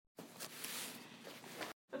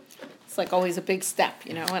It's like always a big step,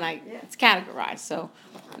 and it's categorized. So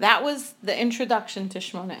that was the introduction to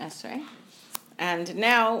Shmona Esrei. And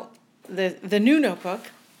now the new notebook,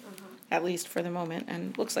 at least for the moment,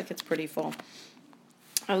 and looks like it's pretty full,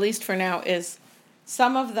 at least for now, is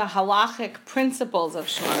some of the halachic principles of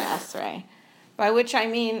Shmona Esrei, by which I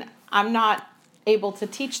mean I'm not able to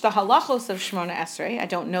teach the halachos of Shmona Esrei. I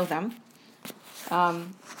don't know them.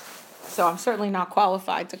 So I'm certainly not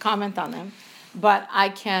qualified to comment on them. But I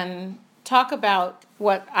can talk about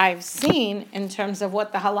what I've seen in terms of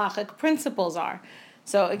what the halachic principles are.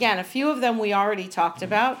 So again, a few of them we already talked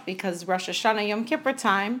about, because Rosh Hashanah Yom Kippur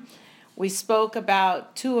time, we spoke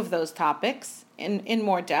about two of those topics in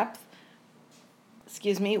more depth.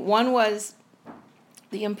 One was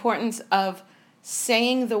the importance of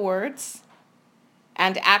saying the words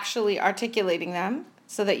and actually articulating them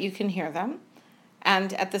so that you can hear them.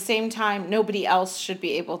 And at the same time, nobody else should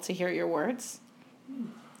be able to hear your words.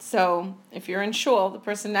 So if you're in shul, the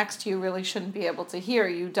person next to you really shouldn't be able to hear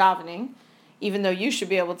you davening, even though you should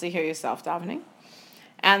be able to hear yourself davening.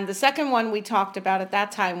 And the second one we talked about at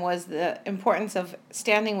that time was the importance of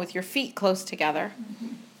standing with your feet close together,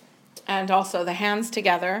 and also the hands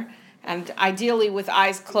together, and ideally with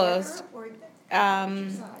eyes closed,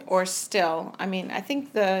 or still. I mean, I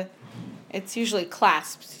think it's usually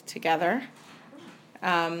clasped together.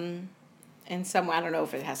 In some way, I don't know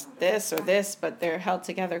if it has this or this, but they're held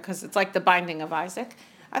together because it's like the binding of Isaac.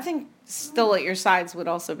 I think still at your sides would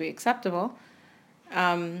also be acceptable.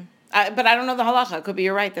 But I don't know the halacha. It could be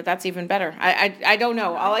you're right that's even better. I don't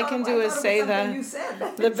know. All I can do is say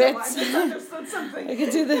the bits. I can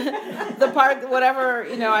do the part, whatever,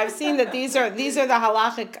 I've seen that these are the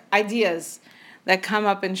halachic ideas that come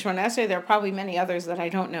up in Shmona Esrei. There are probably many others that I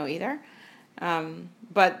don't know either.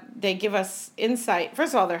 But they give us insight.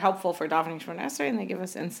 First of all, they're helpful for davening Shmona Esrei, and they give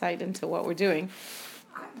us insight into what we're doing.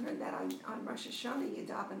 I've heard that on Rosh Hashanah you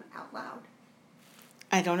daven out loud.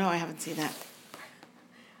 I don't know. I haven't seen that.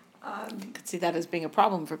 I could see that as being a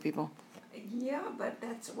problem for people. Yeah, but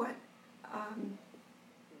that's what.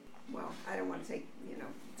 Well, I don't want to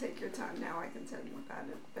take your time now. I can tell you about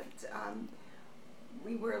it. But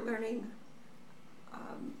we were learning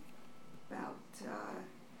about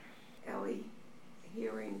Ellie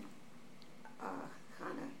hearing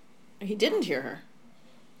Hannah. He didn't hear her.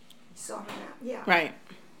 He saw her now. Yeah. Right.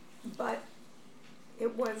 But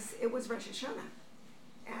it was Rosh Hashanah,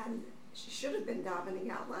 and she should have been davening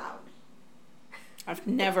out loud. I've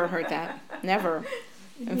never heard that. Never.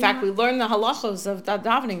 In fact, we learned the halachos of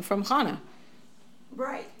davening from Hannah.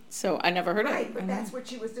 Right. So I never heard it. Right, but that's what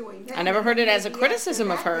she was doing then. I never heard it as a criticism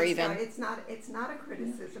of her, even. It's not a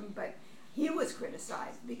criticism, but he was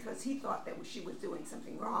criticized because he thought that she was doing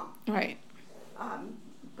something wrong. Right.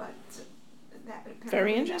 But that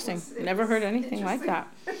very interesting. Never heard anything like that.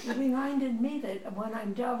 It reminded me that when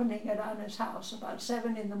I'm davening at Anna's house about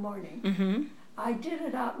 7 a.m, I did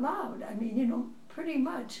it out loud. I mean, pretty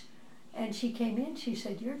much. And she came in, she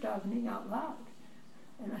said, "You're davening out loud."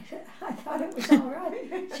 And I said, "I thought it was all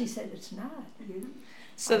right." She said, "It's not."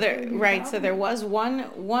 So there was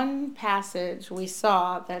one passage we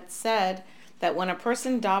saw that said that when a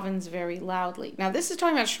person davens very loudly. Now this is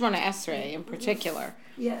talking about Shmona Esrei in particular.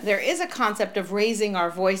 Yes. There is a concept of raising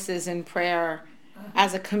our voices in prayer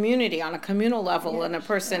as a community, on a communal level, yes. And a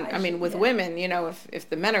person, with women, if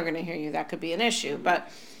the men are going to hear you, that could be an issue.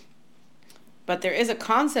 But there is a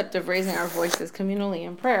concept of raising our voices communally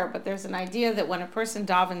in prayer, but there's an idea that when a person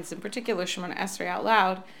davens, in particular Shemona Esrei out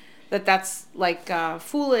loud, that's like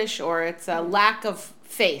foolish, or it's a lack of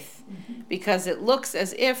faith, because it looks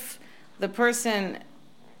as if the person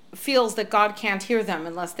feels that God can't hear them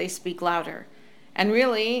unless they speak louder. And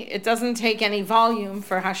really, it doesn't take any volume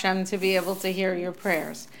for Hashem to be able to hear your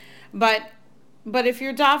prayers. But if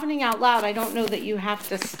you're davening out loud, I don't know that you have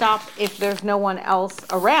to stop if there's no one else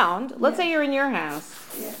around. Let's say you're in your house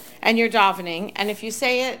and you're davening, and if you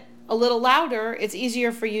say it a little louder, it's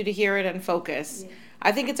easier for you to hear it and focus.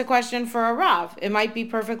 I think it's a question for a Rav. It might be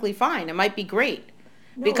perfectly fine. It might be great.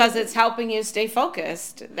 Because it's helping you stay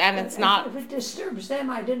focused, and it's not. If it disturbs them,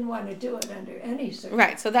 I didn't want to do it under any circumstances.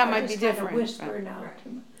 Right, so that might be different. I just kind of whisper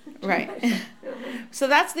now. Right. So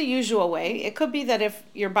that's the usual way. It could be that if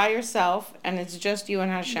you're by yourself and it's just you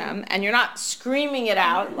and Hashem, and you're not screaming it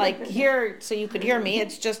out like here so you could hear me,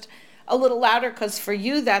 it's just a little louder because for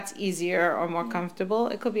you that's easier or more comfortable.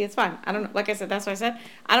 It could be, it's fine. I don't know. Like I said, that's what I said.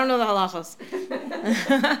 I don't know the halachos.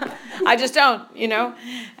 I just don't,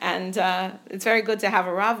 And it's very good to have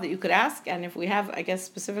a Rav that you could ask. And if we have, I guess,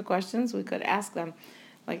 specific questions, we could ask them,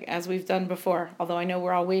 like as we've done before. Although I know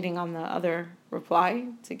we're all waiting on the other reply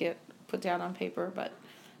to get put down on paper, but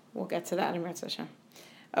we'll get to that in Mirz Hashem.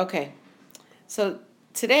 Okay. So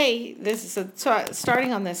today,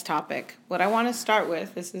 starting on this topic, what I want to start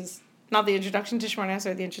with, this is not the introduction to Shemona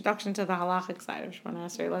Esrei, the introduction to the halachic side of Shemona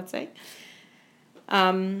Esrei, let's say,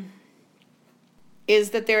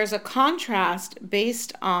 is that there's a contrast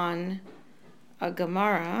based on a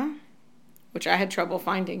Gemara, which I had trouble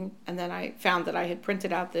finding, and then I found that I had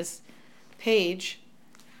printed out this page,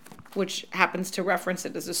 which happens to reference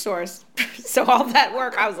it as a source. So all that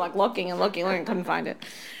work, I was like looking, couldn't find it.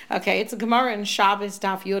 Okay, it's a Gemara in Shabbos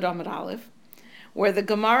Daf Yud Amud Aleph, where the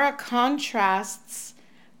Gemara contrasts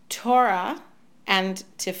Torah and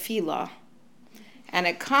Tefilla, and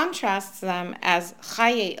it contrasts them as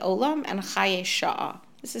Chaye Olam and Chaye Sha'ah.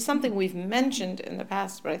 This is something we've mentioned in the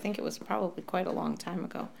past, but I think it was probably quite a long time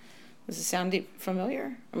ago. Does it sound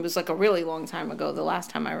familiar? It was like a really long time ago, the last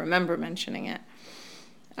time I remember mentioning it.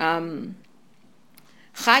 Chaye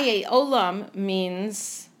Olam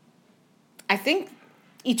means, I think,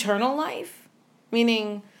 eternal life,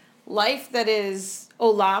 meaning life that is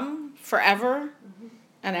Olam, forever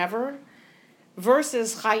and ever,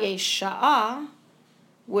 versus Chaye Sha'ah,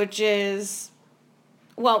 which is,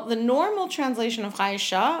 well, the normal translation of Chaye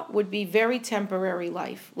Sha'ah would be very temporary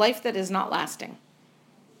life that is not lasting.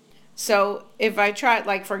 So if I tried,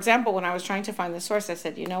 like, for example, when I was trying to find the source, I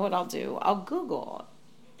said, you know what I'll do? I'll Google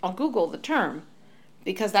the term,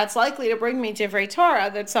 because that's likely to bring me to Divrei Torah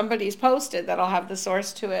that somebody's posted that'll have the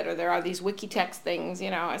source to it, or there are these wiki text things,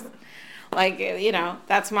 like,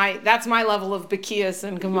 that's my level of Bekias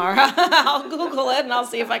and Gemara. I'll Google it and I'll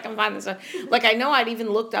see if I can find this. Like, I know I'd even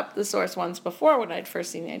looked up the source once before when I'd first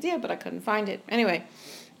seen the idea, but I couldn't find it. Anyway,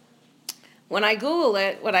 when I Googled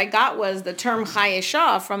it, what I got was the term Chaye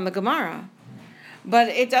Sha'ah from the Gemara, but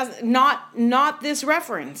it does not this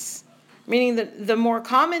reference. Meaning the more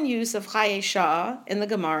common use of Chaye Sha'ah in the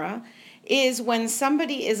Gemara is when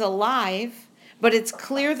somebody is alive, but it's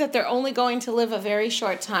clear that they're only going to live a very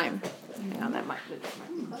short time. Hang on, that might be.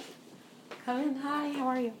 Come in. Hi, how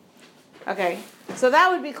are you? Okay, so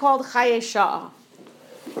that would be called Chaye Sha'ah.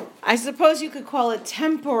 I suppose you could call it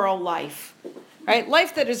temporal life, right?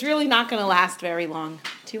 Life that is really not going to last very long.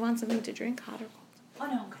 Do you want something to drink, hot or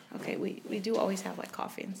cold? Oh, no. Okay, we do always have like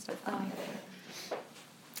coffee and stuff.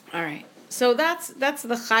 All right. So that's the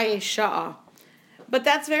Chaye Sha'ah. But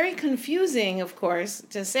that's very confusing, of course,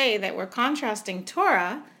 to say that we're contrasting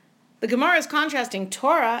Torah. The Gemara is contrasting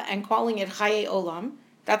Torah and calling it Chaye Olam.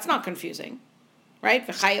 That's not confusing, right?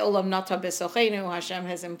 V'Chaye Olam nata b'sochenu. Hashem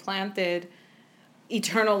has implanted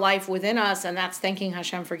eternal life within us, and that's thanking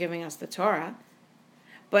Hashem for giving us the Torah.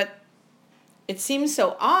 But it seems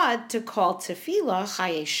so odd to call Tefillah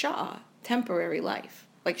Chaye Sha'ah, temporary life,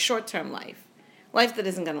 like short-term life that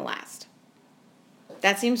isn't going to last.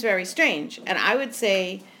 That seems very strange. And I would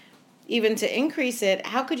say, even to increase it,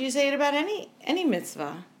 how could you say it about any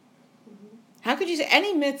mitzvah? How could you say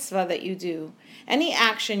any mitzvah that you do, any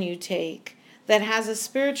action you take that has a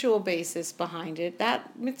spiritual basis behind it,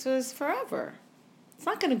 that mitzvah is forever. It's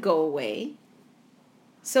not going to go away.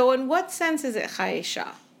 So in what sense is it Chaye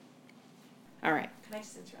Sha'ah? All right. Can I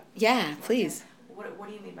just interrupt? Yeah, please. What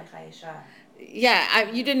do you mean by Chaye Sha'ah? Yeah,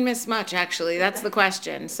 you didn't miss much, actually. That's the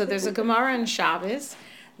question. So there's a Gemara in Shabbos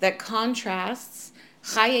that contrasts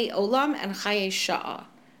Chaye Olam and Chaye Sha'ah.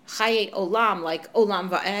 Chaye Olam, like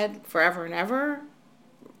Olam Va'ed, forever and ever,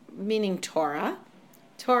 meaning Torah.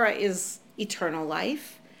 Torah is eternal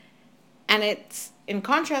life. And it's in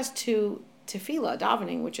contrast to Tefillah,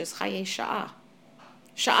 davening, which is Chaye Sha'ah.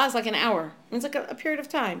 Sha'ah is like an hour. It's like a period of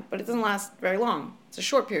time, but it doesn't last very long. It's a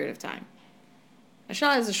short period of time. A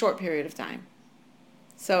Sha'ah is a short period of time.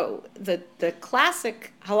 So the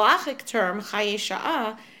classic halachic term, Chaye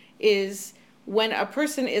Sha'ah, is when a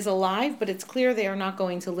person is alive, but it's clear they are not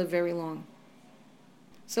going to live very long.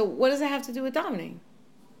 So what does that have to do with davening?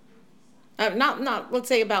 Not let's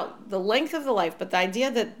say about the length of the life, but the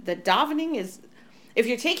idea that davening is, if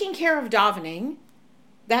you're taking care of davening,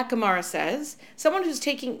 that Gemara says, someone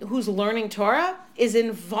who's learning Torah is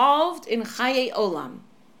involved in Chaye Olam,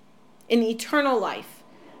 in eternal life.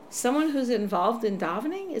 Someone who's involved in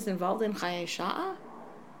davening is involved in Chaye Sha'ah?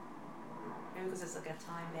 Maybe because it's like a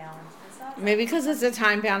time-bound mitzvah? Maybe because it's a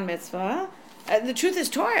time-bound mitzvah. The truth is,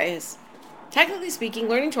 Torah is. Technically speaking,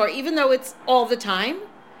 learning Torah, even though it's all the time,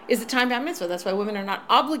 is a time-bound mitzvah. That's why women are not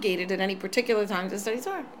obligated at any particular time to study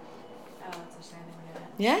Torah. Oh, that's understanding.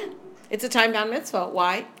 Yeah. It's a time-bound mitzvah.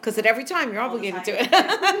 Why? Because at every time you're obligated to it.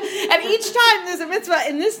 And each time there's a mitzvah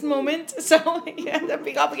in this moment, so you end up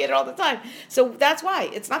being obligated all the time. So that's why.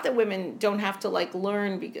 It's not that women don't have to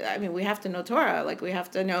learn. We have to know Torah. We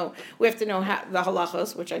have to know the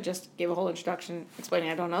halachos, which I just gave a whole introduction explaining.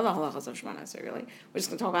 I don't know the halachos of Shemona Esrei, really. We're just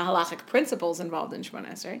going to talk about halachic principles involved in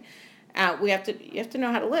Shemona Esrei. You have to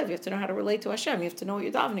know how to live. You have to know how to relate to Hashem. You have to know what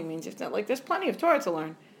your davening means. You have to, there's plenty of Torah to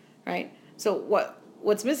learn, right? So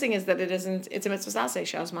what's missing is that it's a mitzvah saseh,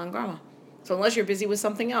 shazman grama. So unless you're busy with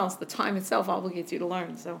something else, the time itself obligates you to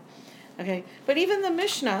learn. So, okay. But even the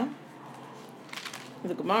Mishnah,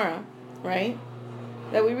 the Gemara, right,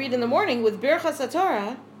 that we read in the morning with Birchas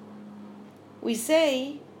HaTorah, we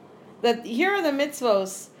say that here are the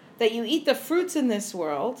mitzvos that you eat the fruits in this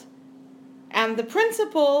world, and the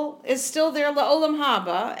principle is still there, la'olam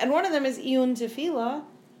haba, and one of them is iyun tefilla,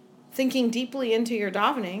 thinking deeply into your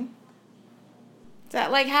davening.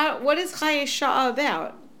 What is Chaye Sha'ah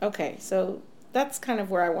about? Okay, so that's kind of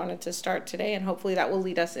where I wanted to start today, and hopefully that will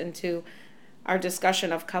lead us into our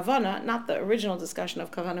discussion of Kavanah, not the original discussion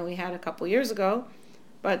of Kavanah we had a couple years ago,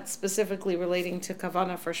 but specifically relating to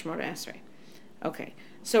Kavanah for Shemona Esrei. Okay,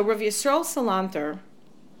 so Rav Yisrael Salanter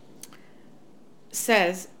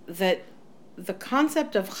says that the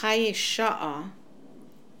concept of Chaye Sha'ah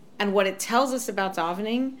and what it tells us about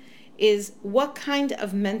davening is what kind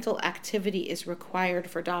of mental activity is required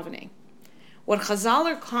for davening. What Chazal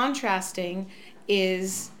are contrasting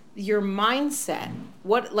is your mindset,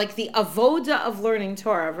 the avoda of learning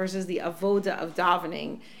Torah versus the avoda of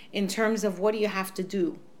davening, in terms of what do you have to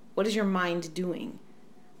do? What is your mind doing?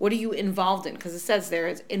 What are you involved in? Because it says there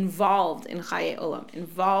it's involved in Chaye Olam,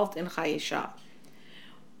 involved in Chaye Sha'ah.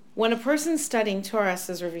 When a person's studying Torah,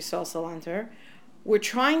 says Rav Yisrael Salanter, we're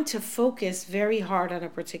trying to focus very hard on a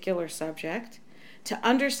particular subject to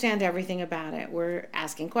understand everything about it. We're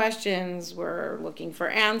asking questions, we're looking for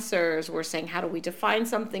answers, we're saying how do we define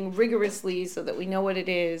something rigorously so that we know what it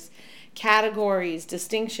is, categories,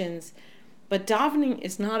 distinctions. But davening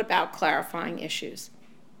is not about clarifying issues.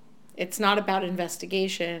 It's not about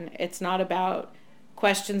investigation. It's not about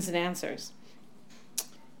questions and answers.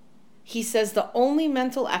 He says the only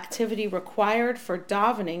mental activity required for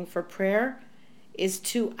davening, for prayer, is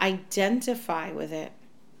to identify with it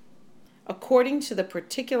according to the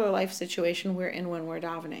particular life situation we're in when we're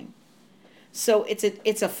davening. So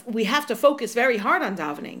we have to focus very hard on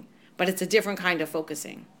davening, but it's a different kind of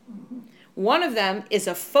focusing. Mm-hmm. One of them is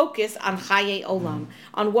a focus on Chaye Olam,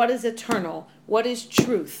 on what is eternal, what is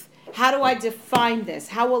truth. How do I define this?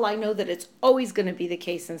 How will I know that it's always going to be the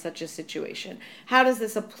case in such a situation? How does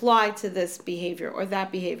this apply to this behavior or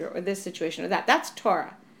this situation or that? That's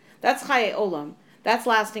Torah. That's Chaye Olam. That's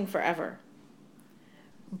lasting forever.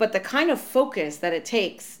 But the kind of focus that it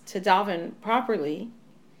takes to daven properly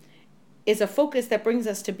is a focus that brings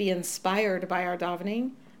us to be inspired by our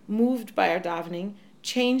davening, moved by our davening,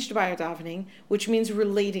 changed by our davening, which means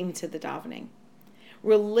relating to the davening.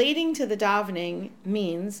 Relating to the davening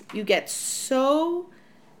means you get so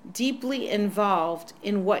deeply involved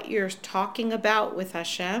in what you're talking about with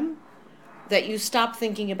Hashem that you stop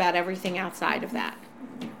thinking about everything outside of that.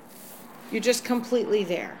 You're just completely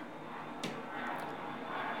there.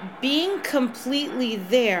 Being completely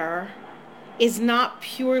there is not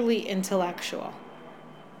purely intellectual.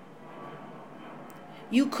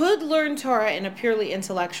 You could learn Torah in a purely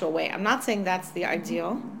intellectual way. I'm not saying that's the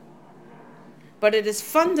ideal, but it is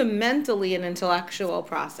fundamentally an intellectual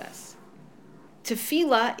process.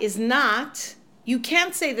 Tefilla is not, you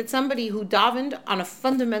can't say that somebody who davened on a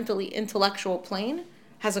fundamentally intellectual plane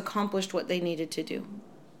has accomplished what they needed to do.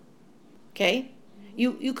 Okay?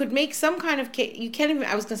 You could make some kind of case, you can't even,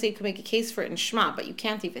 I was going to say you could make a case for it in Shema, but you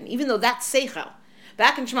can't even though that's Seichel.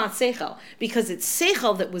 Back in Shema, it's Seichel, because it's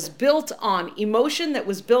Seichel that was built on emotion, that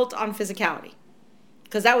was built on physicality.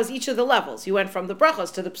 Because that was each of the levels. You went from the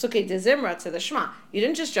brachos to the psukei de zimra to the Shema. You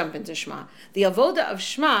didn't just jump into Shema. The avoda of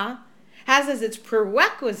Shema has as its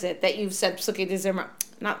prerequisite that you've said psukei de zimra,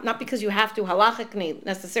 not because you have to halachically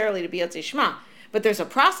necessarily to be Yotzei Shema, but there's a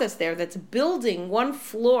process there that's building one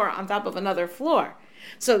floor on top of another floor.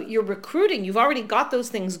 So you're recruiting, you've already got those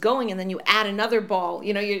things going, and then you add another ball.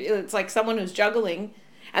 It's like someone who's juggling,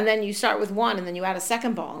 and then you start with one, and then you add a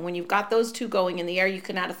second ball. And when you've got those two going in the air, you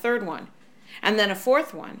can add a third one, and then a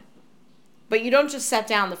fourth one. But you don't just set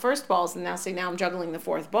down the first balls and now say, now I'm juggling the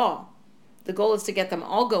fourth ball. The goal is to get them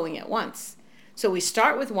all going at once. So we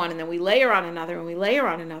start with one, and then we layer on another, and we layer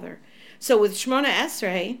on another. So with Shemona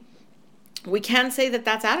Esrei, we can say that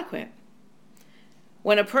that's adequate.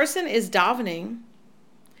 When a person is davening,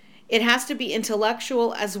 it has to be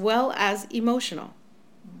intellectual as well as emotional.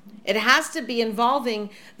 It has to be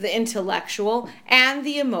involving the intellectual and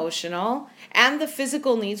the emotional and the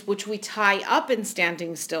physical needs, which we tie up in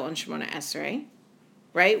standing still in Shemona Esrei,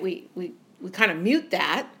 right? We kind of mute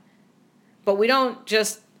that, but we don't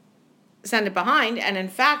just send it behind. And in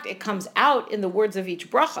fact, it comes out in the words of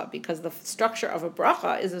each bracha, because the structure of a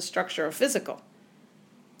bracha is a structure of physical.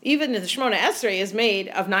 Even the Shemona Esrei is made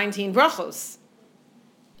of 19 brachos,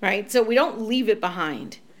 right? So we don't leave it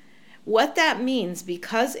behind. What that means,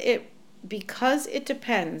 because it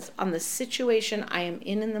depends on the situation I am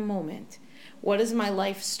in the moment. What is my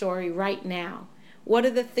life story right now? What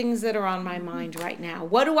are the things that are on my mind right now?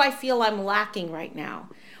 What do I feel I'm lacking right now?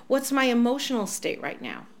 What's my emotional state right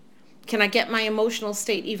now? Can I get my emotional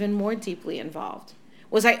state even more deeply involved?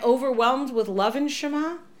 Was I overwhelmed with love and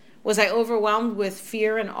Shema? Was I overwhelmed with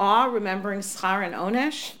fear and awe, remembering schar and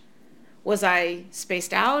onesh? Was I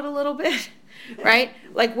spaced out a little bit? Right?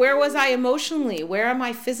 Like, where was I emotionally? Where am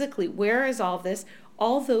I physically? Where is all this?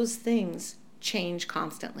 All those things change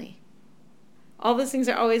constantly. All those things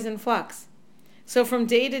are always in flux. So from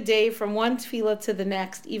day to day, from one tefillah to the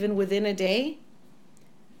next, even within a day,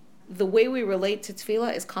 the way we relate to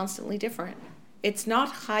tefillah is constantly different. It's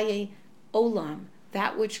not chaye olam,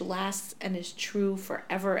 that which lasts and is true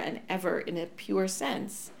forever and ever in a pure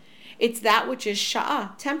sense. It's that which is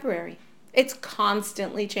sha'ah, temporary. It's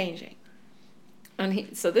constantly changing.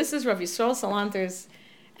 So this is Rav Yisrael Salanter's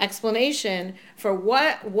explanation for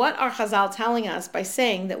what are Chazal telling us by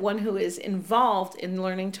saying that one who is involved in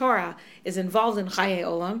learning Torah is involved in Chaye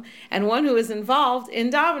Olam, and one who is involved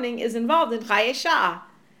in davening is involved in Chaye Sha'ah.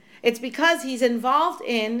 It's because he's involved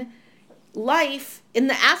in life, in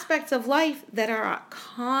the aspects of life that are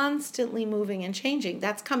constantly moving and changing.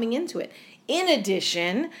 That's coming into it. In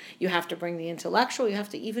addition, you have to bring the intellectual, you have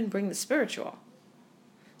to even bring the spiritual.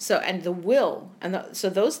 So, and the will, so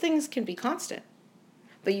those things can be constant.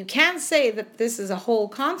 But you can't say that this is a whole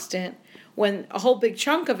constant when a whole big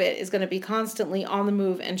chunk of it is going to be constantly on the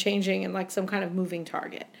move and changing and like some kind of moving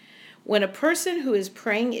target. When a person who is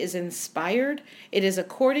praying is inspired, it is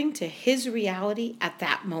according to his reality at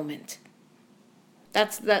that moment.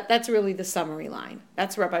 That's really the summary line.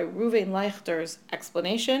 That's Rabbi Reuven Leichter's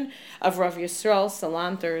explanation of Rav Yisrael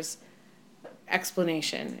Salanter's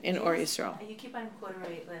explanation in Or Yisrael. And you keep on quoting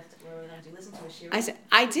Did you listen to his shiurim?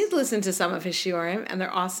 I did listen to some of his shiurim, and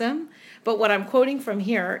they're awesome. But what I'm quoting from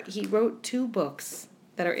here, he wrote 2 books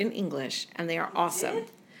that are in English, and they are awesome.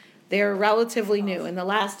 Did? They are relatively new, in the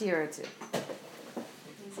last year or 2.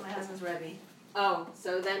 He's my husband's Rebbe. Oh,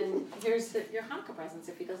 so then here's your Hanukkah presents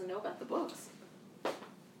if he doesn't know about the books.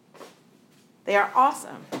 They are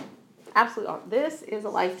awesome. Absolutely awesome. This is a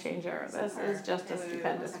life changer. This is just a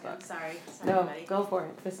stupendous book. Sorry, No, everybody. go for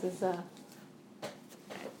it. This is,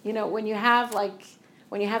 when you have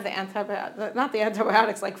the antibiotics, not the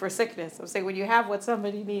antibiotics like for sickness, I'm saying when you have what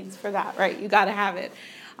somebody needs for that, right? You got to have it.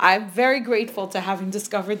 I'm very grateful to having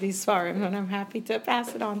discovered these svarim, and I'm happy to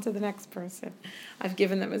pass it on to the next person. I've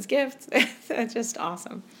given them as gifts. It's just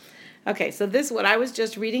awesome. Okay, so what I was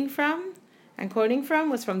just reading from and quoting from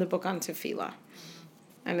was from the book on Tefilla.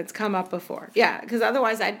 And it's come up before. Yeah, because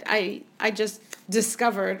otherwise I just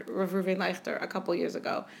discovered Rav Reuven Leichter a couple years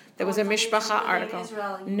ago. There was a Mishpacha article.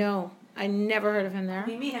 No, I never heard of him there.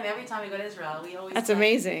 We meet him every time we go to Israel. We always. That's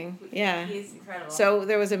amazing. Yeah. He's incredible. So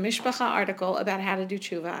there was a Mishpacha article about how to do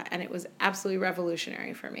tshuva, and it was absolutely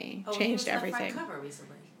revolutionary for me. Changed everything. He was on the front cover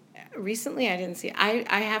recently. Recently, I didn't see.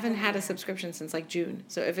 I haven't had a subscription since like June.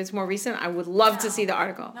 So if it's more recent, I would love to see the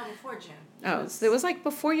article. No, before June. Oh, so it was like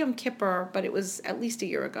before Yom Kippur, but it was at least a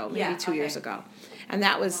year ago, maybe 2 years ago. And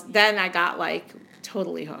that was, then I got like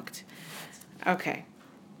totally hooked. Okay.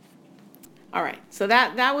 All right. So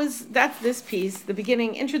that's this piece, the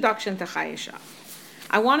beginning, introduction to Chayesha.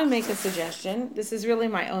 I want to make a suggestion. This is really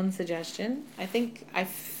my own suggestion. I think I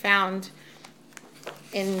found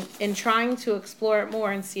in trying to explore it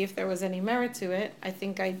more and see if there was any merit to it, I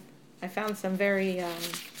think I found some very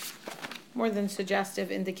more than suggestive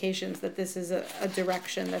indications that this is a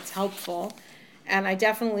direction that's helpful. And I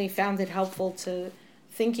definitely found it helpful to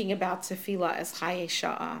thinking about Tefillah as Chaye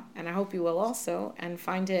Sha'ah. And I hope you will also, and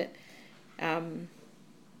find it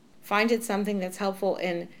something that's helpful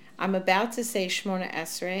in, I'm about to say Shmona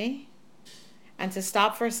Esrei, and to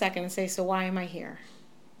stop for a second and say, so why am I here?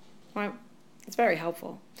 Why? It's very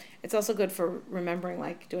helpful. It's also good for remembering,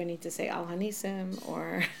 like, do I need to say Al Hanisim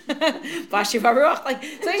or Bashi Baruch? Like,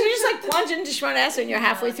 so you just like plunge into Shemona Esrei and you're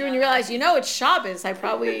halfway through and you realize, it's Shabbos. I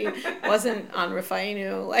probably wasn't on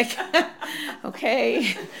Rafa'inu. Like,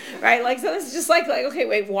 okay, right? Like, so it's just like, okay,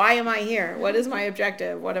 wait, why am I here? What is my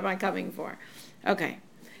objective? What am I coming for? Okay,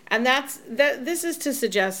 and this is to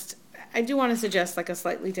suggest I do want to suggest like a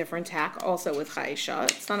slightly different tack also with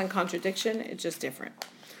Chayisha. It's not in contradiction, it's just different.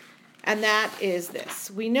 And that is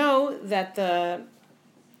this. We know that the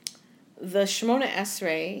Shemona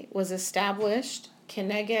Esrei was established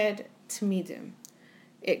Keneged Tmidim.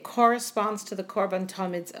 It corresponds to the Korban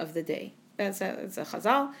Tamids of the day. It's a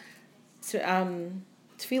Chazal.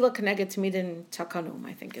 Tefilla Keneged Tmidim Takanum,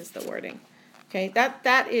 I think is the wording. Okay,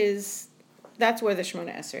 that's where the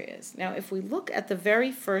Shemona Esrei is. Now, if we look at the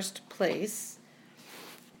very first place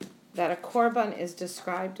that a Korban is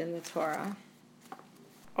described in the Torah,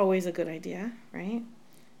 always a good idea, right?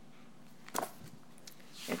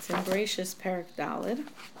 It's in Bereshis Perek Daled.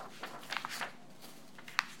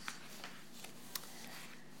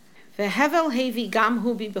 Vehevel hevi gam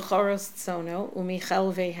hu bi bechoros tzono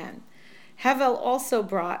umichel vehen. Hevel also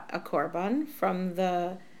brought a korban from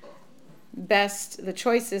the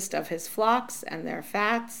choicest of his flocks and their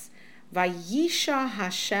fats. Vayisha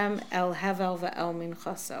Hashem el Hevel ve'el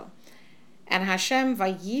minchaso. And Hashem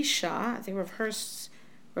Vayisha, I think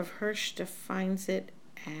Rav Hirsch defines it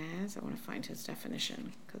as, I want to find his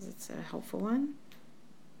definition because it's a helpful one.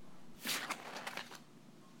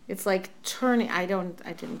 It's like turning, I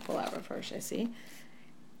didn't pull out Rav Hirsch, I see.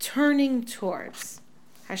 Turning towards.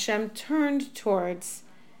 Hashem turned towards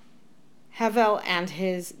Hevel and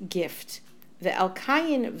his gift. Ve'el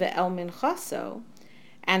Kayin ve'el minchaso,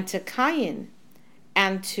 and to Kayin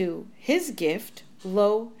and to his gift,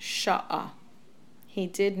 lo sha'a. He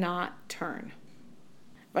did not turn.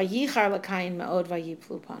 Vayichar l'Kayin me'od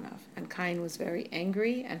vayiplu panav. And Kayin was very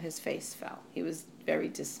angry and his face fell. He was very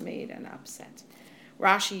dismayed and upset.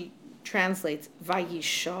 Rashi translates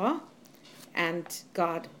Vayisha, and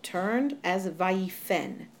God turned, as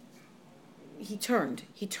Vayifen. He turned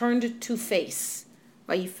to face.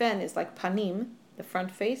 Vayifen is like panim, the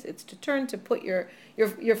front face. It's to turn, to put your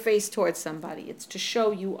face towards somebody. It's to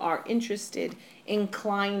show you are interested,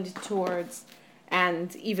 inclined towards,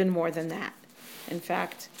 and even more than that. In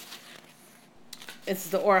fact, it's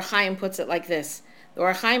the Or HaChaim puts it like this. The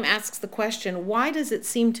Or HaChaim asks the question, why does it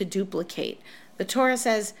seem to duplicate? The Torah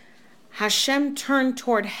says, Hashem turned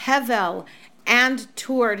toward Hevel and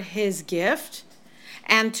toward his gift,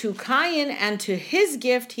 and to Kayin and to his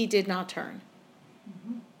gift he did not turn.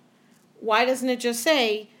 Mm-hmm. Why doesn't it just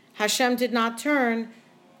say, Hashem did not turn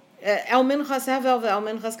El Minchas Hevel ve'el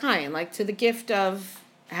Minchas Kayin, like to the gift of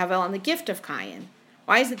Hevel and the gift of Kayin?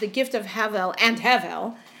 Why is it the gift of Hevel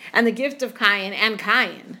and the gift of Kayin and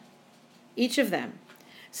Kayin? Each of them.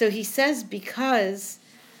 So he says because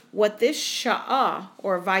what this sha'ah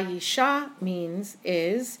or vayisha means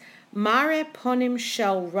is mare ponim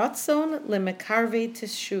shel ratzon lemekarve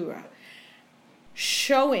teshura,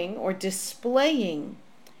 showing or displaying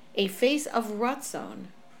a face of ratzon,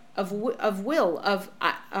 of will,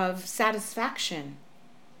 of satisfaction.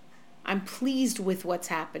 I'm pleased with what's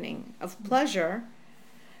happening, of pleasure,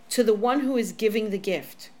 to the one who is giving the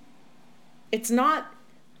gift. It's not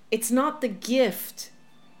the gift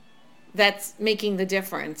that's making the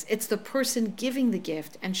difference. It's the person giving the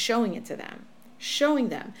gift and showing it to them, showing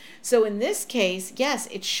them. So in this case, yes,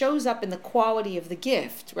 it shows up in the quality of the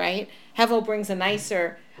gift, right? Hevel brings a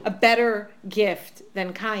better gift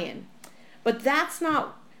than Kayin. But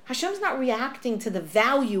Hashem's not reacting to the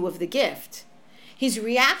value of the gift. He's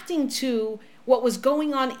reacting to what was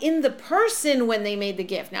going on in the person when they made the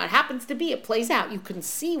gift. Now, it plays out. You can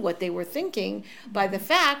see what they were thinking by the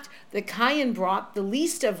fact that Kayin brought the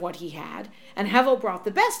least of what he had, and Hevel brought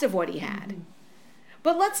the best of what he had. Mm-hmm.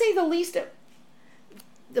 But let's say the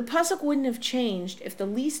pasuk wouldn't have changed if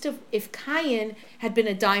Kayin had been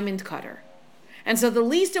a diamond cutter. And so the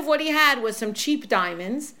least of what he had was some cheap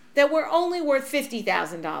diamonds that were only worth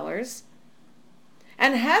 $50,000.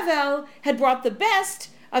 And Hevel had brought the best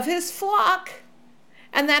of his flock,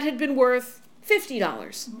 and that had been worth $50.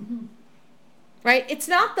 Mm-hmm. Right? It's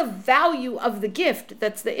not the value of the gift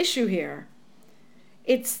that's the issue here.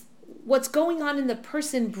 It's what's going on in the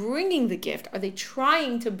person bringing the gift. Are they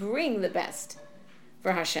trying to bring the best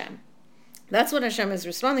for Hashem? That's what Hashem is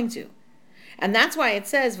responding to. And that's why it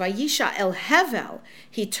says, Vayisha el Hevel,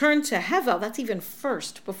 he turned to Hevel, that's even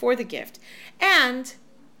first, before the gift, and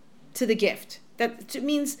to the gift. That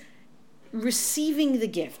means receiving the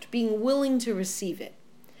gift, being willing to receive it.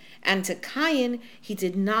 And to Kayin, he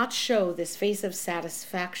did not show this face of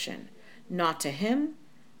satisfaction, not to him,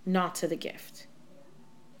 not to the gift.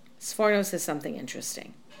 Sforno says something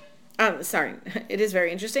interesting. Sorry, it is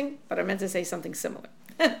very interesting, but I meant to say something similar.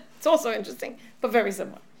 It's also interesting, but very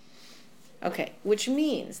similar. Okay, which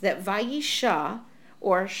means that Vayisha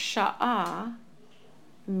or Sha'ah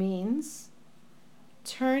means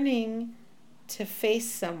turning to face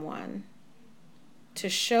someone to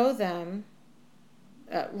show them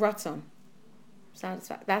ratzon,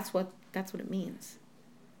 satisfaction. That's what it means.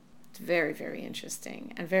 It's very, very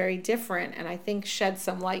interesting and very different, and I think sheds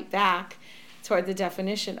some light back toward the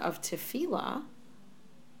definition of tefillah,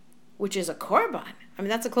 which is a korban. I mean,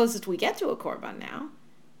 that's the closest we get to a korban now,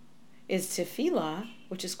 is tefillah,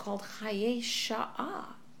 which is called chaye sha'ah,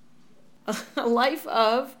 a life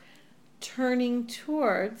of turning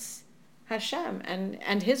towards Hashem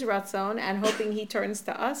and His ratzon, and hoping He turns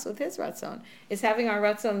to us with His ratzon, is having our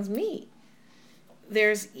ratzons meet.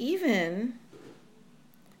 There's even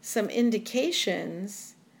some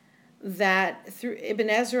indications that through Ibn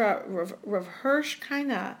Ezra, Rav Hirsch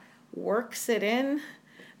kind of works it in.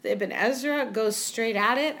 The Ibn Ezra goes straight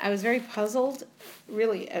at it. I was very puzzled,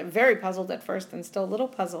 really very puzzled at first, and still a little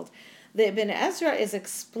puzzled. The Ibn Ezra is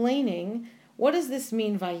explaining, what does this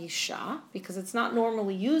mean, Vayisha? Because it's not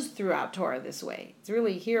normally used throughout Torah this way. It's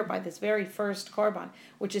really here by this very first korban,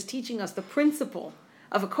 which is teaching us the principle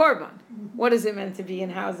of a korban. What is it meant to be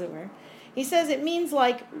and how does it work? He says it means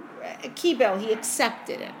like kibel, he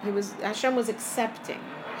accepted it. Hashem was accepting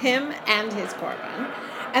him and his korban.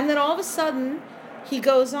 And then all of a sudden, he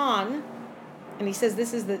goes on, and he says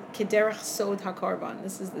this is the kederach sod hakorban.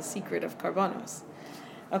 This is the secret of korbanos.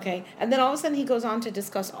 Okay, and then all of a sudden he goes on to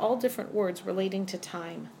discuss all different words relating to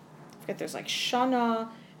time. I forget, there's like shana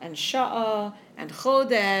and sha'ah and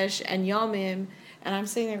chodesh and yomim, and I'm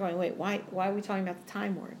sitting there going, wait, why are we talking about the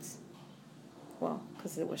time words? Well,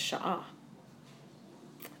 because it was sha'ah.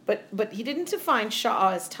 But he didn't define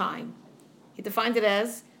sha'ah as time. He defined it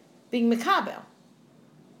as being mekabel.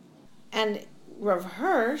 And Rav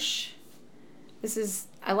Hirsch,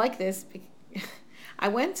 I like this. I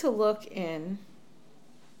went to look in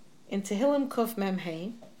Tehillim Kuf Mem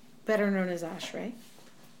Hey, better known as Ashrei,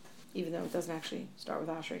 even though it doesn't actually start with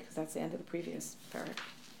Ashrei because that's the end of the previous parak.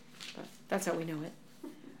 But that's how we know it.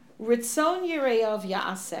 Ritzon Yireyav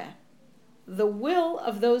Ya'aseh, the will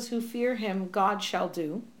of those who fear him God shall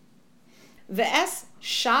do. Ve'es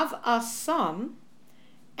Shav Asam,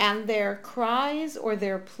 and their cries or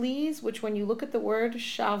their pleas, which when you look at the word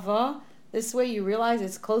shava, this way you realize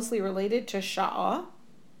it's closely related to sha'ah,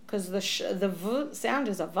 because the v sound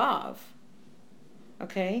is a vav.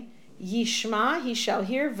 Okay? Yishma, he shall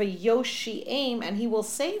hear, v'yoshi'im, and he will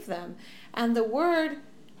save them. And the word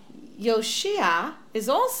yoshia is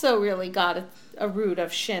also really got a root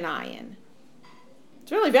of shin ayin.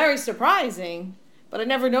 It's really very surprising, but I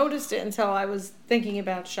never noticed it until I was thinking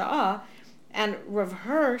about sha'ah. And Rav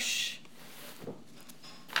Hirsch,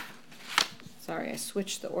 sorry, I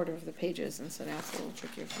switched the order of the pages, and so now it's a little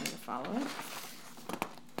trickier for me to follow it.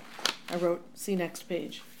 I wrote, see next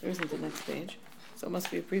page. There isn't a next page, so it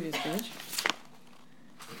must be a previous page.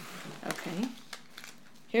 Okay.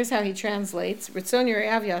 Here's how he translates. Ritzon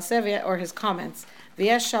Yireyav Ya'aseh, or his comments.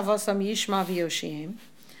 V'yesh shavosam yishma v'yoshiem.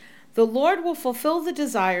 The Lord will fulfill the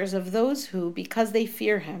desires of those who, because they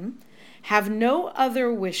fear him, have no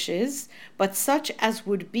other wishes but such as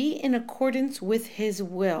would be in accordance with his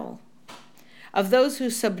will, of those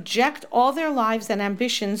who subject all their lives and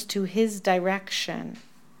ambitions to his direction.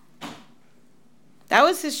 That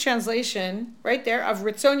was his translation right there of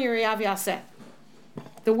Ritzon Yireyav Ya'aseh.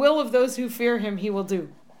 The will of those who fear him he will do.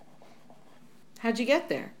 How'd you get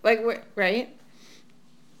there? Right?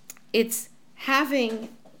 It's having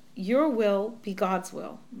your will be God's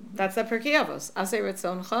will. That's the Pirkei Avos. Aseh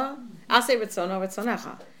ritzoncha, aseh ritzono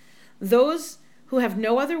ritzonecha. Those who have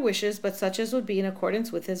no other wishes but such as would be in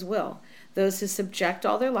accordance with his will. Those who subject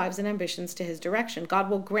all their lives and ambitions to his direction. God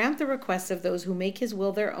will grant the requests of those who make his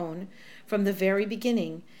will their own from the very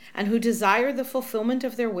beginning, and who desire the fulfillment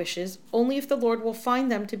of their wishes only if the Lord will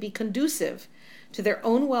find them to be conducive to their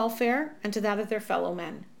own welfare and to that of their fellow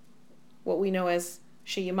men. What we know as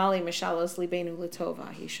Sheyimali Mishalos Libenu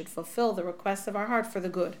Latova. He should fulfill the requests of our heart for the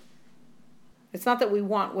good. It's not that we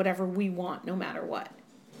want whatever we want, no matter what.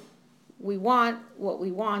 We want what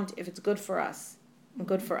we want if it's good for us and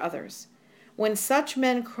good for others. When such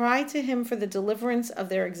men cry to him for the deliverance of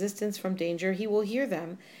their existence from danger, he will hear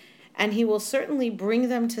them, and he will certainly bring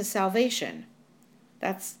them to salvation.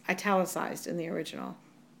 That's italicized in the original.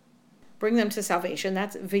 Bring them to salvation.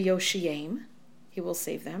 That's v'yoshiem. He will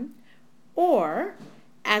save them. Or,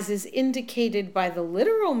 as is indicated by the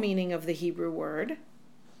literal meaning of the Hebrew word,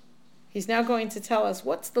 he's now going to tell us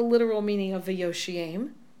what's the literal meaning of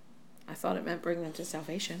v'yoshiem. I thought it meant bring them to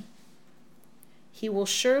salvation. He will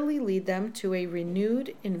surely lead them to a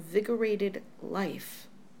renewed, invigorated life.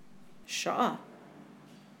 Sha'ah.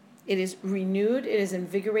 It is renewed, it is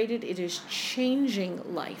invigorated, it is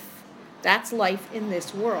changing life. That's life in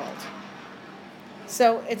this world.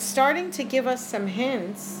 So it's starting to give us some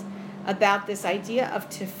hints about this idea of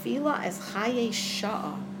tefillah as chaye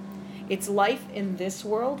sha'ah. It's life in this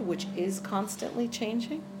world, which is constantly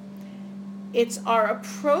changing. It's our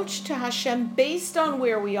approach to Hashem based on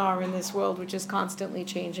where we are in this world, which is constantly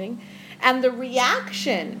changing. And the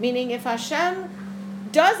reaction, meaning if Hashem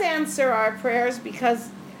does answer our prayers because,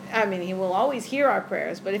 He will always hear our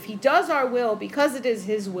prayers, but if He does our will because it is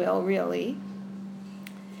His will, really,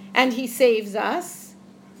 and He saves us,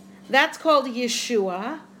 that's called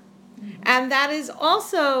Yeshua. And that is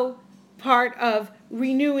also part of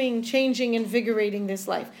renewing, changing, invigorating this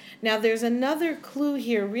life. Now, there's another clue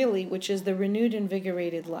here, really, which is the renewed,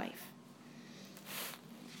 invigorated life.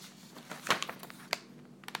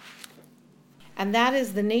 And that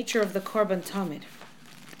is the nature of the Korban Tamid,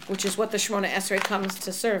 which is what the Shemona Esrei comes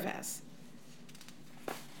to serve as.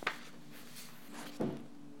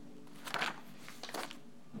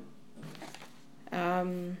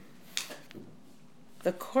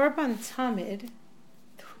 The Korban Tamid,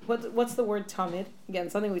 what's the word Tamid? Again,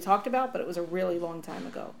 something we talked about, but it was a really long time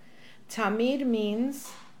ago. Tamid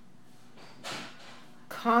means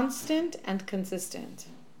constant and consistent.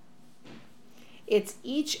 It's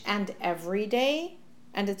each and every day,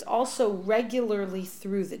 and it's also regularly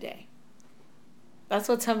through the day. That's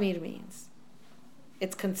what Tamid means.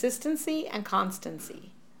 It's consistency and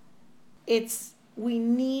constancy. We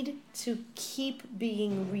need to keep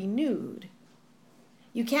being renewed.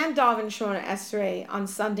 You can't daven Shemona Esrei on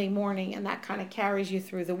Sunday morning and that kind of carries you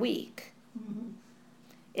through the week. Mm-hmm.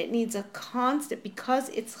 It needs a constant, because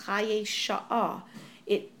it's chaye sha'ah.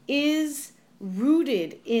 It is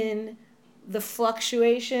rooted in the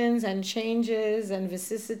fluctuations and changes and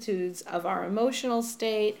vicissitudes of our emotional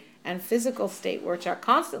state and physical state, which are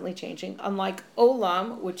constantly changing, unlike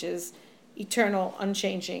Olam, which is eternal,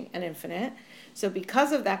 unchanging, and infinite. So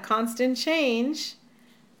because of that constant change,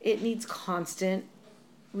 it needs constant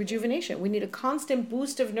rejuvenation. We need a constant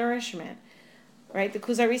boost of nourishment, right? The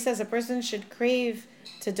Kuzari says a person should crave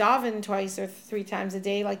to daven twice or three times a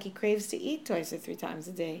day like he craves to eat twice or three times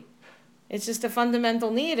a day. It's just a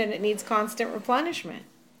fundamental need, and it needs constant replenishment.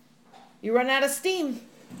 You run out of steam,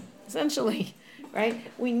 essentially, right?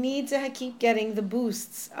 We need to keep getting the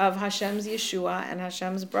boosts of Hashem's Yeshua and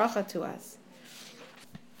Hashem's bracha to us.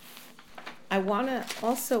 I want to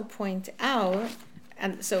also point out,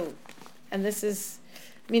 and this is,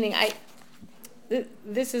 meaning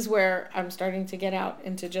this is where I'm starting to get out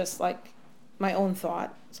into just like my own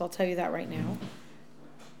thought, so I'll tell you that right now.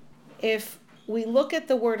 If we look at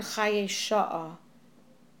the word chaye sha'ah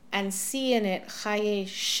and see in it chaye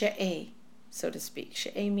she'eh, so to speak,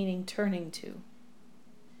 she'eh meaning turning to.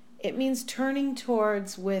 It means turning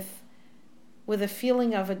towards with a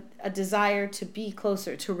feeling of a desire to be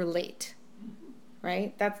closer, to relate,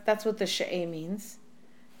 right? That's what the she'eh means,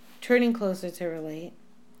 turning closer to relate.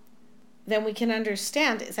 Then we can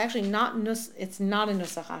understand it's actually not it's not in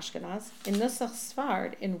Nusach Ashkenaz. In Nusach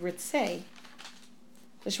Sfard, in Ritzei,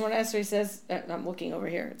 the Shemona Esrei says, I'm looking over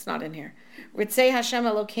here, it's not in here. Ritzei Hashem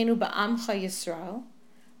Elokeinu ba'amcha Yisrael.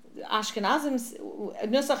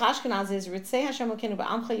 Nusach Ashkenaz is Ritzei Hashem Elokeinu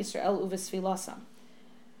ba'amcha Yisrael uvesfilasam.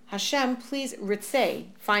 Hashem, please, Ritzei,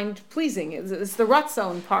 find pleasing. It's the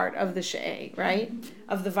Ratzon part of the She'eh, right?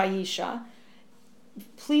 Of the Vayisha.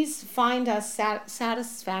 Please find us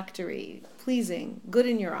satisfactory, pleasing, good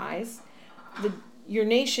in your eyes, your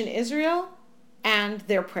nation Israel and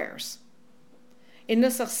their prayers. In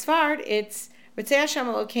Nusach Sfard, it's Ritzei Hashem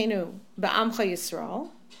Elokeinu ba'amcha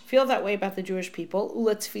Yisrael. Feel that way about the Jewish people.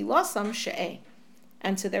 U'letfilasam she'eh.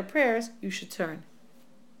 And to their prayers, you should turn.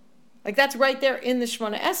 Like that's right there in the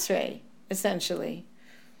Shemona Esrei, essentially.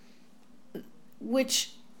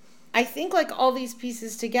 Which I think like all these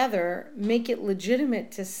pieces together make it legitimate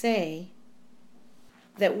to say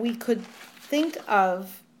that we could think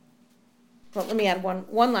of, well, let me add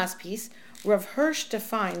one last piece. Rav Hirsch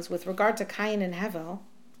defines, with regard to Cain and Hevel,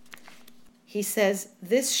 he says,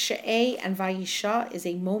 this She'eh and Vayisha is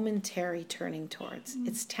a momentary turning towards.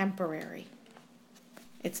 It's temporary.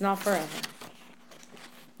 It's not forever.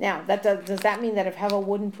 Now, does that mean that if Hevel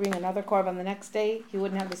wouldn't bring another korban the next day, he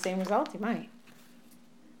wouldn't have the same result? He might.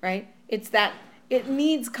 Right? It's that it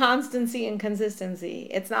needs constancy and consistency.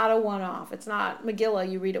 It's not a one-off. It's not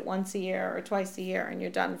Megillah, you read it once a year or twice a year and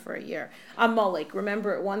you're done for a year. Amalek,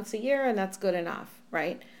 remember it once a year and that's good enough,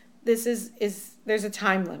 right? This is there's a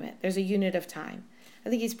time limit. There's a unit of time. I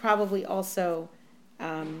think he's probably also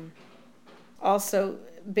basing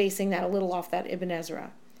that a little off that Ibn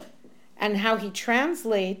Ezra. And how he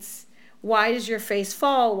translates, why does your face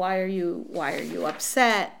fall? Why are you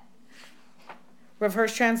upset? Rav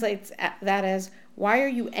Hirsch translates that as, Why are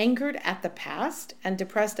you angered at the past and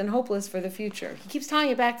depressed and hopeless for the future? He keeps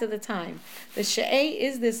tying it back to the time. The she'eh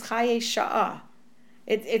is this chaye sha'ah.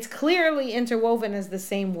 It's clearly interwoven as the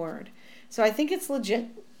same word. So I think it's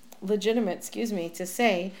legitimate, to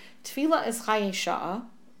say tefillah is chaye sha'ah.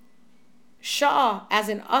 Sha'ah, as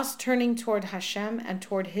in us turning toward Hashem and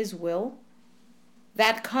toward His will,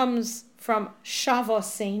 that comes from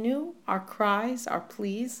shavasenu, our cries, our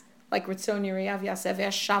pleas, like Ritzon Yirav Yasev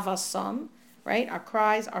Shavasam, right? Our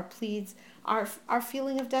cries, our pleads, our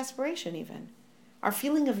feeling of desperation even, our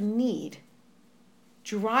feeling of need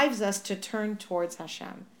drives us to turn towards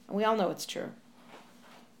Hashem. And we all know it's true.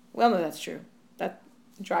 We all know that's true. That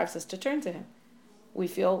drives us to turn to Him. We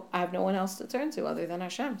feel, I have no one else to turn to other than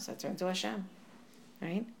Hashem, so I turn to Hashem,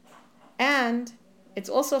 right? And it's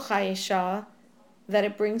also Chaye Shah that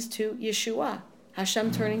it brings to Yeshua,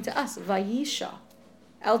 Hashem turning to us, Vayisha,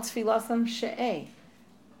 El Tfilasam She'eh,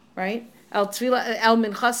 right? El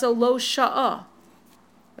Minchaso Lo Sha'ah.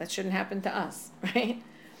 That shouldn't happen to us, right?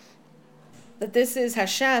 That this is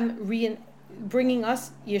Hashem bringing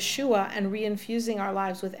us Yeshua and reinfusing our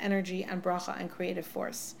lives with energy and bracha and creative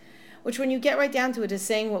force. Which, when you get right down to it, is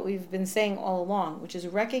saying what we've been saying all along, which is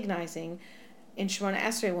recognizing in Shemona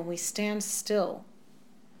Esrei, when we stand still,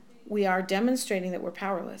 we are demonstrating that we're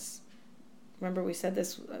powerless. Remember, we said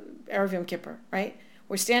this Erev Yom Kippur, right?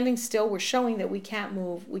 We're standing still. We're showing that we can't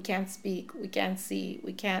move, we can't speak, we can't see,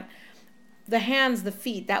 we can't. The hands, the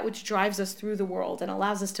feet, that which drives us through the world and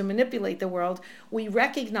allows us to manipulate the world, we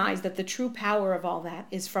recognize that the true power of all that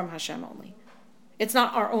is from Hashem only. It's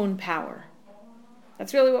not our own power.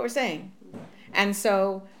 That's really what we're saying. And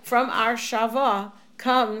so from our Shavah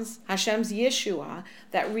comes Hashem's Yeshua,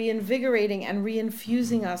 that reinvigorating and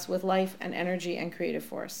reinfusing us with life and energy and creative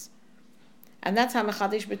force. And that's how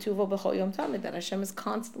Mechadish B'Tuvo B'chol Yom Tamid, that Hashem is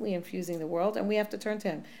constantly infusing the world, and we have to turn to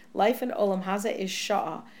Him. Life in Olam Hazeh is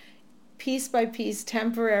Sha'ah. Piece by piece,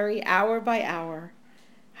 temporary, hour by hour.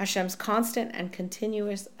 Hashem's constant and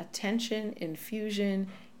continuous attention, infusion,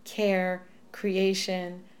 care,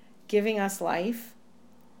 creation, giving us life,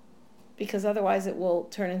 because otherwise it will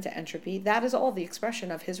turn into entropy. That is all the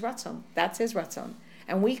expression of His Ratzon. That's His Ratzon.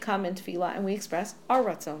 And we come in Tefillah and we express our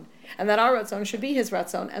Ratzon. And that our Ratzon should be His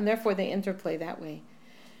Ratzon, and therefore they interplay that way.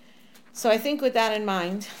 So I think with that in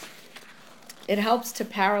mind, it helps to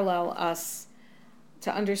parallel us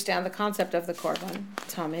to understand the concept of the Korban,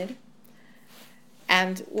 Tamid.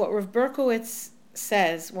 And what Rav Berkowitz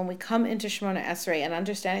says when we come into Shemona Esrei and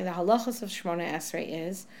understanding the halachos of Shemona Esrei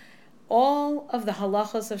is, all of the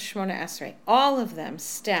halachos of Shemona Esrei, all of them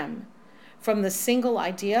stem from the single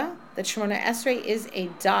idea that Shemona Esrei is a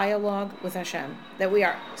dialogue with Hashem, that we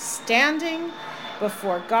are standing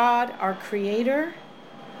before God, our Creator,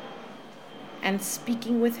 and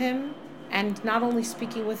speaking with Him, and not only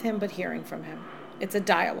speaking with Him, but hearing from Him. It's a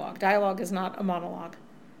dialogue. Dialogue is not a monologue.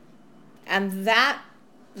 And that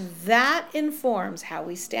informs how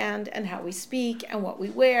we stand and how we speak and what we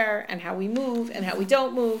wear and how we move and how we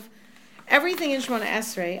don't move. Everything in Shemona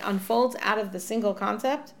Esrei unfolds out of the single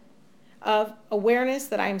concept of awareness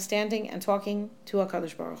that I am standing and talking to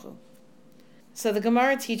HaKadosh Baruch Hu. So the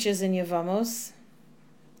Gemara teaches in Yevamos,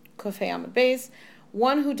 Kufay Amud Beis,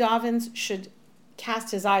 one who davens should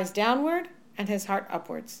cast his eyes downward and his heart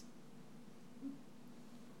upwards.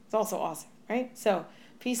 It's also awesome, right? So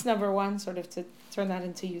piece number one, sort of to turn that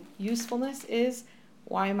into usefulness, is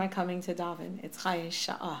why am I coming to daven? It's Chaye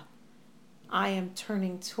Sha'ah. I am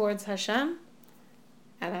turning towards Hashem,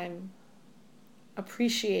 and I'm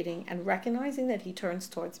appreciating and recognizing that He turns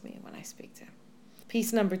towards me when I speak to Him.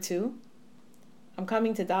 Piece number two, I'm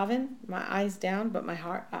coming to daven, my eyes down, but my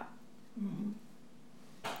heart up. Mm-hmm.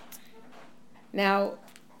 Now,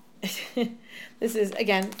 this is,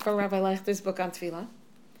 again, from Rabbi Lechter's book on Tefillah.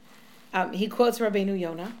 He quotes Rabbeinu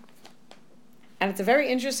Yonah, and it's a very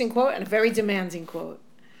interesting quote and a very demanding quote.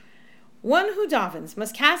 One who davens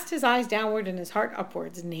must cast his eyes downward and his heart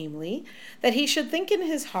upwards, namely, that he should think in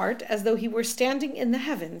his heart as though he were standing in the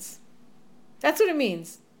heavens. That's what it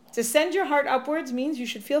means. To send your heart upwards means you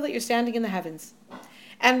should feel that you're standing in the heavens.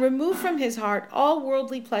 And remove from his heart all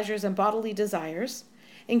worldly pleasures and bodily desires,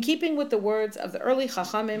 in keeping with the words of the early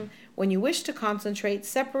Chachamim, when you wish to concentrate,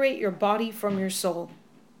 separate your body from your soul.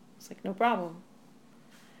 It's like, no problem.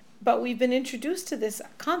 But we've been introduced to this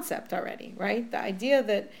concept already, right? The idea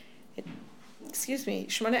that,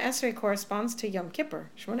 Shemona Esrei corresponds to Yom Kippur.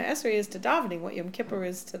 Shemona Esrei is to davening what Yom Kippur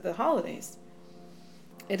is to the holidays.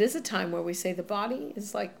 It is a time where we say the body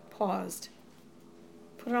is like paused.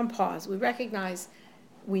 Put it on pause. We recognize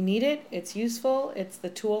we need it. It's useful. It's the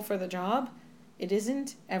tool for the job. It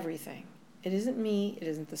isn't everything. It isn't me. It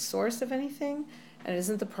isn't the source of anything. And it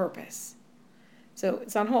isn't the purpose. So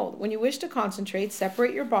it's on hold. When you wish to concentrate,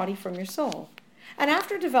 separate your body from your soul. And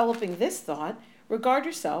after developing this thought, regard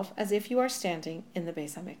yourself as if you are standing in the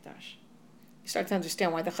Beis HaMikdash. You start to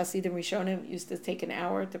understand why the Hasidim Rishonim used to take an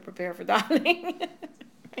hour to prepare for davening.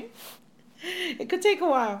 Right? It could take a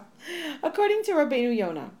while. According to Rabbeinu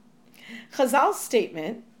Yonah, Chazal's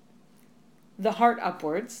statement, the heart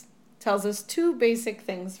upwards, tells us two basic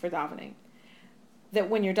things for davening. That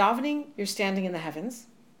when you're davening, you're standing in the heavens,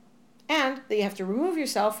 and that you have to remove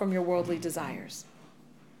yourself from your worldly desires.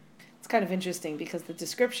 It's kind of interesting because the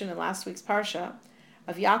description in last week's Parsha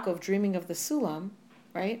of Yaakov dreaming of the Sulam,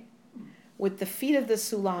 right? With the feet of the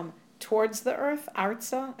Sulam towards the earth,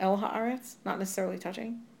 Arza, El Haaretz, not necessarily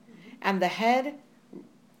touching, and the head,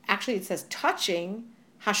 actually it says touching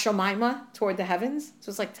Hashomaima, toward the heavens. So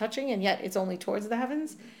it's like touching, and yet it's only towards the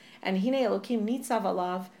heavens. And Hine Elokim Nitzav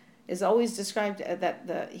Alav is always described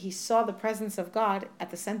that he saw the presence of God at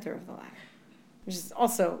the center of the ladder. Which is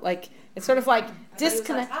also like, it's sort of like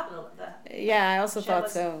disconnect. Yeah, I also thought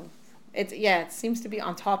so. It seems to be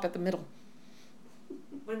on top at the middle.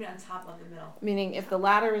 What do you mean on top of the middle? Meaning if the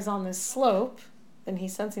ladder is on this slope, then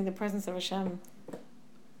he's sensing the presence of Hashem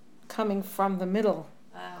coming from the middle.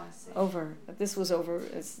 Oh, I see. Over. This was over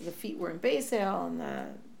as the feet were in Beisel and the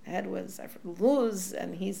head was Luz,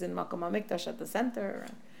 and he's in Makom HaMikdash at the center.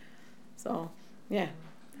 So, yeah.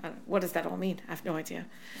 What does that all mean? I have no idea.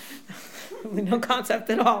 No concept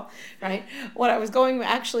at all, right? What I was going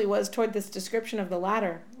actually was toward this description of the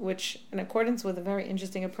ladder, which, in accordance with a very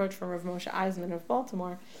interesting approach from Rav Moshe Eisman of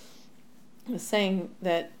Baltimore, was saying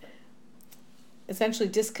that essentially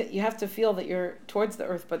you have to feel that you're towards the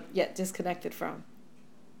earth, but yet disconnected from.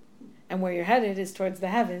 And where you're headed is towards the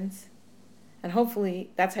heavens, and hopefully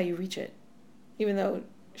that's how you reach it. Even though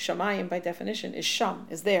Shamayim, by definition, is Sham,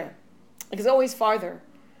 is there. Like it's always farther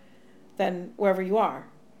than wherever you are.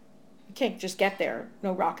 You can't just get there.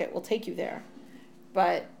 No rocket will take you there.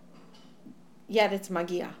 But yet it's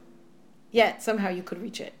Magia. Yet somehow you could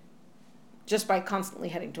reach it just by constantly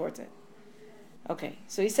heading towards it. Okay,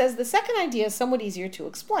 so he says the second idea is somewhat easier to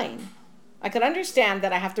explain. I could understand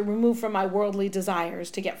that I have to remove from my worldly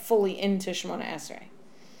desires to get fully into Shemona Esrei.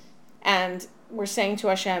 And we're saying to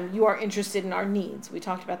Hashem, you are interested in our needs. We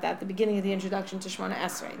talked about that at the beginning of the introduction to Shemona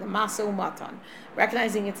Esrei, the Masa Umatan.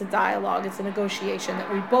 Recognizing it's a dialogue, it's a negotiation,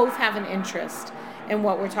 that we both have an interest in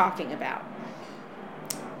what we're talking about.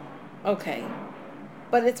 Okay.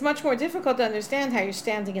 But it's much more difficult to understand how you're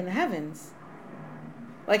standing in the heavens.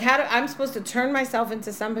 Like I'm supposed to turn myself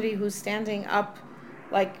into somebody who's standing up,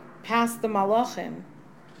 like, past the Malachim,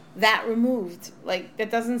 that removed. Like, that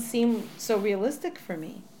doesn't seem so realistic for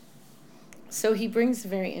me. So he brings a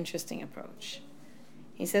very interesting approach.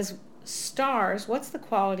 He says, stars, what's the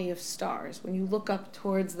quality of stars when you look up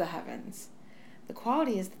towards the heavens? The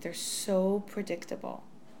quality is that they're so predictable.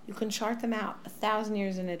 You can chart them out 1,000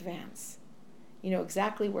 years in advance. You know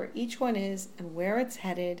exactly where each one is and where it's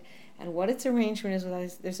headed and what its arrangement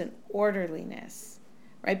is. There's an orderliness,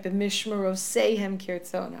 right? B'mishmerosehem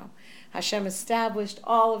kirtzono. Hashem established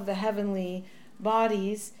all of the heavenly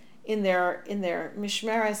bodies in their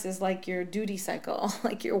mishmeres is like your duty cycle,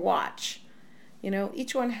 like your watch. You know,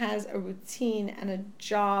 each one has a routine and a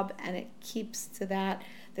job, and it keeps to that.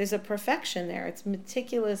 There's a perfection there. It's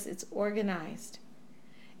meticulous. It's organized.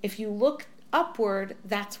 If you look upward,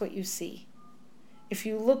 that's what you see. If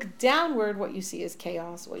you look downward, what you see is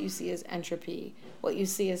chaos. What you see is entropy. What you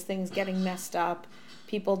see is things getting messed up,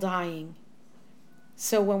 people dying.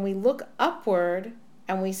 So when we look upward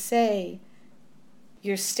and we say,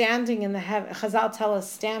 you're standing in the heavens, Chazal tell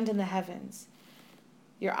us, stand in the heavens.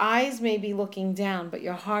 Your eyes may be looking down, but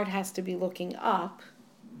your heart has to be looking up.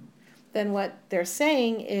 Then what they're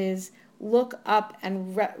saying is, look up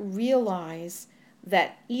and realize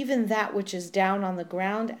that even that which is down on the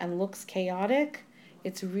ground and looks chaotic,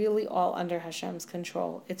 it's really all under Hashem's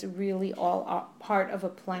control. It's really all part of a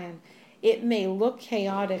plan. It may look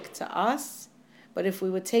chaotic to us, but if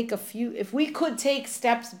we could take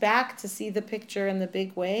steps back to see the picture in the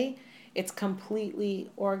big way, it's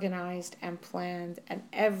completely organized and planned, and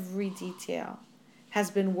every detail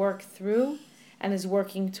has been worked through and is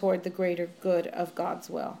working toward the greater good of God's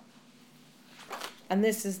will. And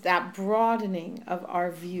this is that broadening of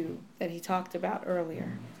our view that he talked about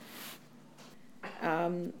earlier.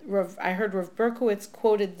 I heard Rav Berkowitz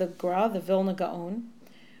quoted the Gra, the Vilna Gaon.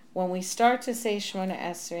 When we start to say Shemona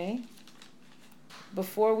Esrei,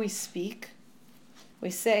 before we speak, we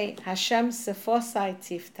say, Hashem sefosai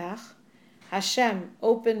tiftach, Hashem,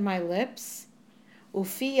 open my lips,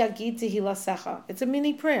 ufi yagid tehilasecha. It's a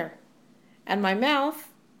mini prayer. And my mouth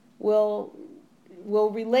will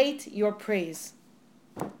relate your praise.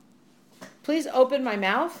 please open my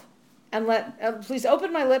mouth and please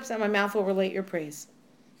open my lips and my mouth will relate your praise.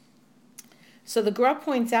 So the Gra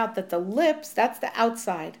points out that the lips, that's the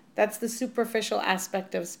outside. That's the superficial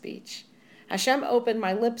aspect of speech. Hashem opened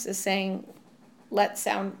my lips is saying,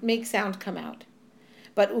 make sound come out.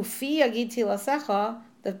 But ufi yagid tilasecha,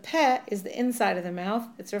 the peh is the inside of the mouth.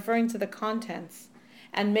 It's referring to the contents.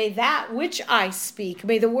 And may that which I speak,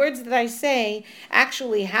 may the words that I say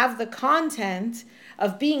actually have the content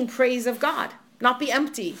of being praise of God. Not be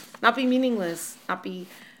empty, not be meaningless, not be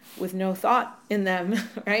with no thought in them,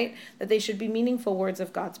 right? That they should be meaningful words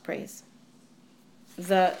of God's praise.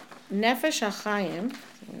 The Nefesh HaChaim,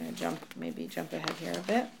 I'm going to jump ahead here a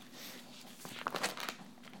bit.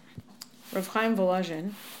 Rav Chaim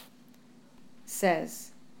Volozhin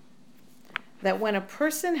says that when a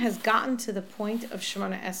person has gotten to the point of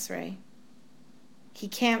Shemona Esrei, he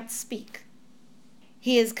can't speak.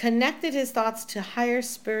 He has connected his thoughts to higher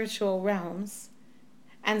spiritual realms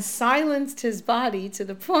and silenced his body to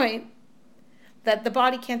the point that the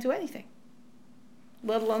body can't do anything,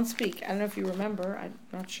 let alone speak. I don't know if you remember, I'm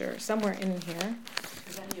not sure, somewhere in here.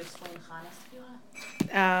 Is that how you explain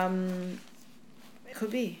Chanas? It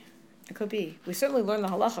could be. We certainly learned the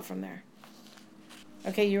halacha from there.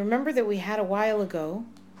 Okay, you remember that we had a while ago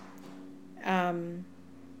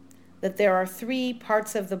that there are 3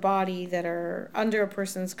 parts of the body that are under a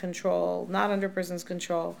person's control, not under a person's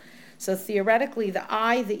control. So theoretically, the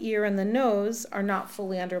eye, the ear, and the nose are not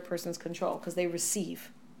fully under a person's control because they receive,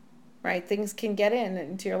 right? Things can get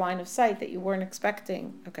into your line of sight that you weren't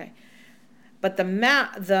expecting. Okay, but the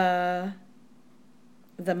mouth,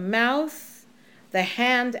 the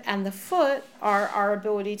hand, and the foot are our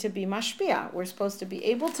ability to be mashpia. We're supposed to be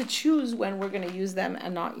able to choose when we're going to use them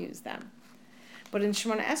and not use them. But in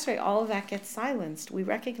Shemona Esrei, all of that gets silenced. We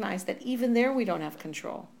recognize that even there we don't have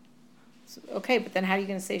control. So, okay, but then how are you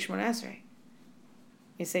going to say Shemona Esrei?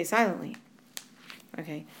 You say silently.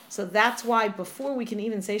 Okay, so that's why before we can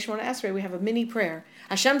even say Shemona Esrei, we have a mini prayer.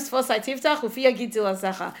 Hashem,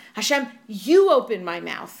 Hashem, you open my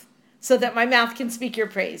mouth so that my mouth can speak your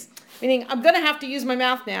praise. Meaning, I'm going to have to use my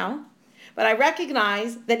mouth now, but I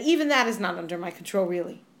recognize that even that is not under my control,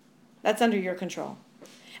 really. That's under your control.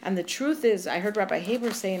 And the truth is, I heard Rabbi Haber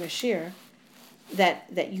say in a shir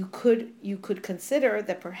that you could consider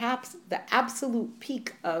that perhaps the absolute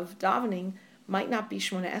peak of davening might not be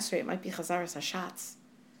Shemona Esrei, it might be Chazaras Hashatz,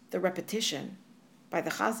 the repetition by the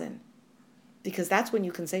Chazan, because that's when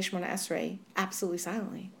you can say Shemona Esrei absolutely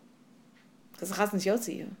silently, because the Chazan's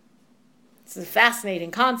yotzi you. It's a fascinating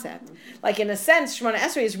concept. Like in a sense, Shemona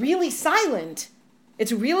Esrei is really silent.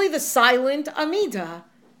 It's really the silent Amida.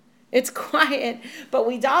 It's quiet, but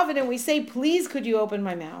we daven and we say, please could you open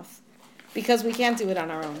my mouth? Because we can't do it on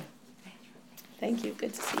our own. Thank you.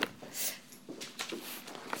 Good to see you.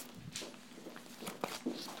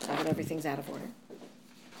 Now that everything's out of order.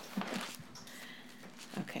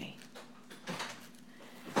 Okay.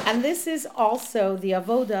 And this is also the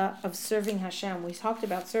avoda of serving Hashem. We talked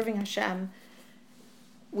about serving Hashem.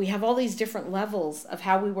 We have all these different levels of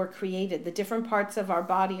how we were created, the different parts of our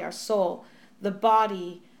body, our soul, the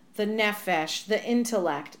body, the nefesh, the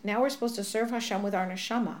intellect. Now we're supposed to serve Hashem with our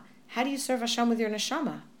neshama. How do you serve Hashem with your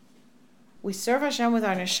neshama? We serve Hashem with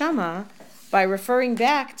our neshama by referring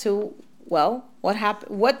back to, well, what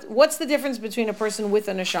happened? What's the difference between a person with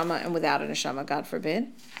a neshama and without a neshama? God forbid.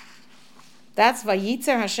 That's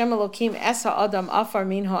Vayitzer Hashem Elokim Es HaAdam Afar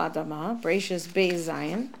Min HaAdama, Bereshis Beis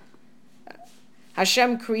Zayin.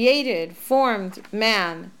 Hashem formed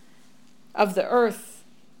man of the earth,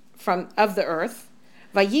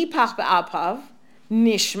 Vayipach Ba'apav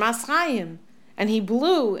Nishmas Chayim, and he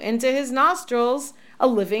blew into his nostrils a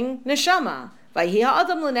living neshama. Vayi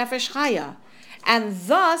ha'adam lenefesh chaya, and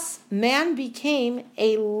thus man became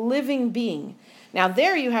a living being. Now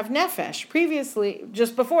there you have nefesh. Previously,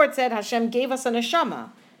 just before it said Hashem gave us a neshama.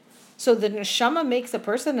 So the neshama makes a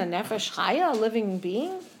person a nefesh chaya, a living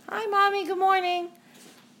being? Hi, Mommy, good morning.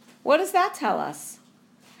 What does that tell us?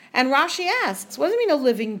 And Rashi asks, what does it mean a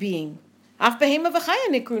living being? Af behema v'chaya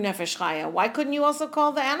nikru nefesh chaya. Why couldn't you also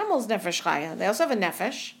call the animals nefesh chaya? They also have a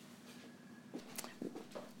nefesh.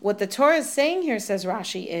 What the Torah is saying here, says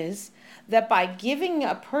Rashi, is that by giving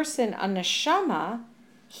a person a neshama,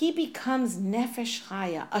 he becomes nefesh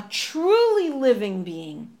chaya, a truly living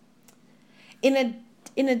being, in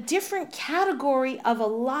a different category of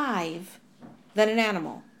alive than an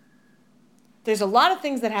animal. There's a lot of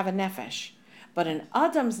things that have a nefesh, but an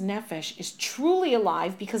Adam's nefesh is truly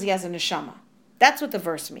alive because he has a neshama. That's what the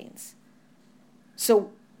verse means.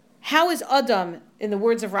 So how is Adam, in the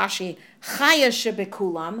words of Rashi, chaya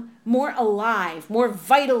shebekulam, more alive, more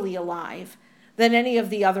vitally alive than any of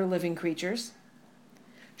the other living creatures.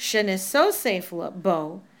 Shenisosef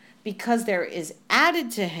bo, because there is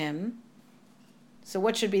added to him. So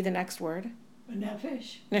what should be the next word?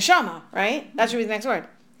 Nefesh. Neshama, right? That should be the next word.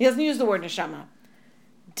 He doesn't use the word neshama.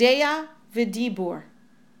 Deya v'dibur.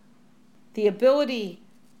 The ability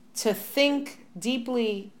to think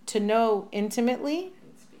deeply, to know intimately,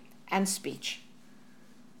 and speech.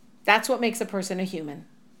 That's what makes a person a human.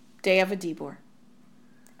 Deya v'dibur.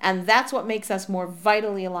 And that's what makes us more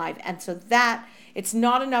vitally alive. And so that, it's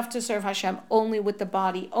not enough to serve Hashem only with the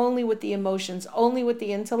body, only with the emotions, only with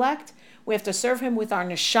the intellect. We have to serve him with our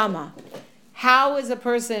neshama. How is a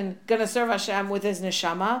person going to serve Hashem with his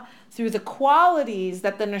neshama? Through the qualities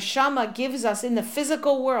that the neshama gives us in the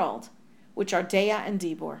physical world, which are deya and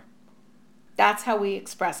dibur. That's how we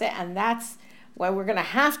express it, and that's why we're going to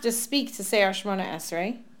have to speak to say our Shemona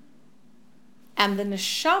Esrei. And the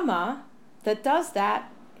neshama that does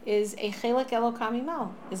that is a chelek elokam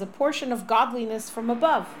imal, is a portion of godliness from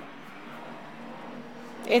above.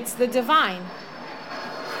 It's the divine.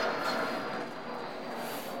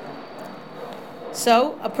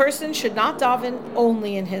 So, a person should not daven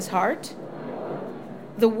only in his heart.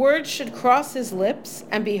 The words should cross his lips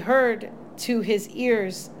and be heard to his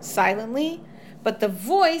ears silently, but the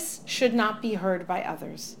voice should not be heard by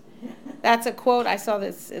others. That's a quote. I saw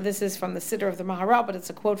this. This is from the Siddur of the Maharal, but it's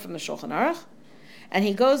a quote from the Shulchan Aruch. And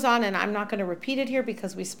he goes on, and I'm not going to repeat it here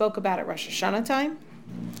because we spoke about it Rosh Hashanah time,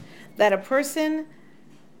 that a person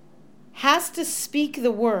has to speak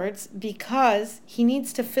the words because he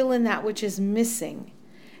needs to fill in that which is missing.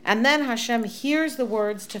 And then Hashem hears the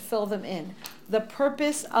words to fill them in. The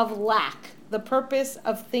purpose of lack, the purpose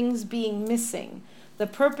of things being missing, the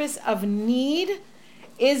purpose of need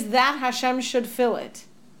is that Hashem should fill it.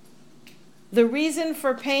 The reason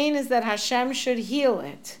for pain is that Hashem should heal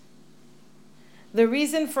it. The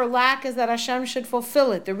reason for lack is that Hashem should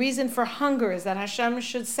fulfill it. The reason for hunger is that Hashem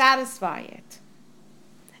should satisfy it.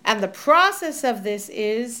 And the process of this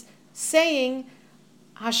is saying,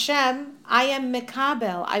 Hashem, I am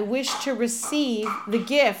Mekabel. I wish to receive the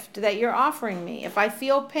gift that you're offering me. If I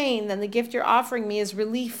feel pain, then the gift you're offering me is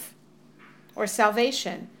relief or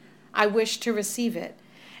salvation. I wish to receive it.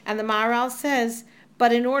 And the Maharal says,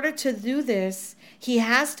 but in order to do this, he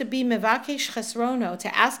has to be Mevakesh Chesrono,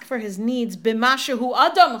 to ask for his needs, B'mashehu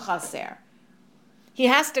Adam Chaser. He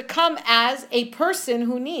has to come as a person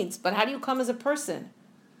who needs. But how do you come as a person?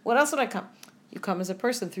 What else would I come? You come as a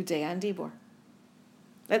person through Deya and Dibur.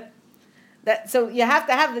 So you have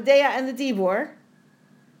to have the Deya and the Dibur,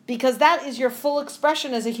 because that is your full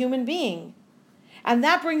expression as a human being. And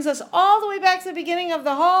that brings us all the way back to the beginning of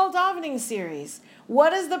the whole davening series.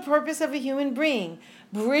 What is the purpose of a human being?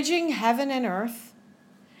 Bridging heaven and earth.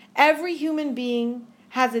 Every human being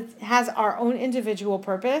has our own individual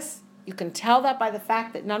purpose. You can tell that by the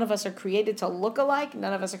fact that none of us are created to look alike.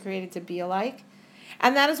 None of us are created to be alike.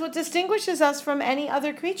 And that is what distinguishes us from any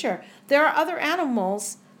other creature. There are other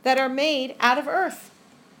animals that are made out of earth.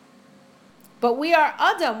 But we are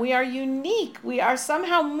Adam, we are unique, we are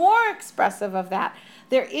somehow more expressive of that.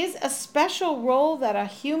 There is a special role that a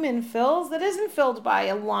human fills that isn't filled by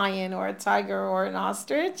a lion or a tiger or an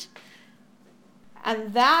ostrich.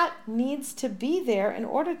 And that needs to be there in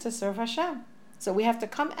order to serve Hashem. So we have to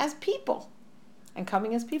come as people. And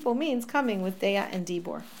coming as people means coming with Deya and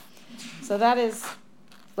Dibur. So that is,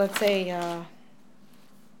 let's say...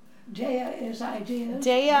 Deya is ideas.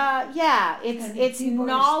 Deya, yeah, it's Dibur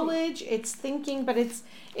knowledge, it's thinking, but it's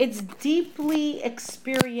deeply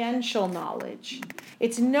experiential knowledge.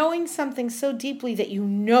 It's knowing something so deeply that you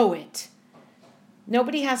know it.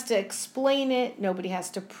 Nobody has to explain it. Nobody has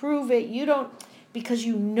to prove it. You don't, because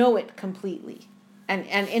you know it completely and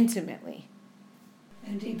intimately.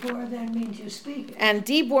 And Dibur then means you speak it. And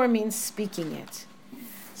Dibur means speaking it.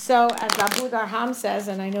 So as Abu Darham says,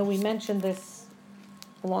 and I know we mentioned this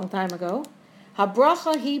a long time ago,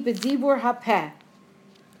 Habracha hi b'dibur hapeh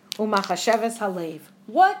u'machasheves halev.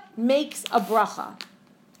 What makes a bracha?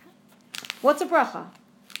 What's a bracha?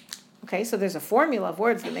 Okay, so there's a formula of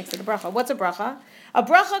words that makes it a bracha. What's a bracha? A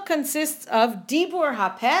bracha consists of dibur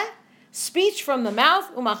hapeh, speech from the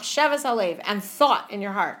mouth, u'machasheves halev, and thought in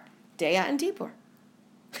your heart. Deya and dibur.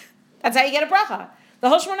 That's how you get a bracha. The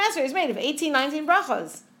whole Shemona Esrei is made of 18, 19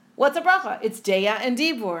 brachas. What's a bracha? It's Deya and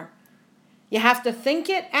dibur. You have to think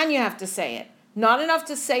it and you have to say it. Not enough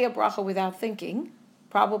to say a bracha without thinking.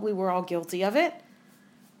 Probably we're all guilty of it.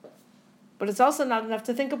 But it's also not enough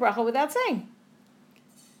to think a bracha without saying.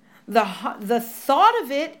 The thought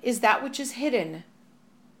of it is that which is hidden,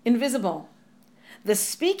 invisible. The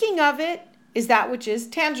speaking of it is that which is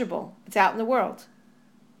tangible. It's out in the world.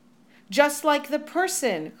 Just like the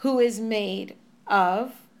person who is made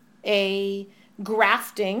of a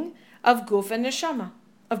grafting of guf and neshama,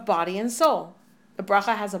 of body and soul. The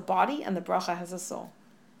bracha has a body and the bracha has a soul.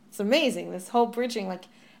 It's amazing, this whole bridging, like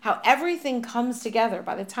how everything comes together.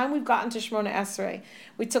 By the time we've gotten to Shemona Esrei,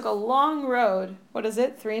 we took a long road,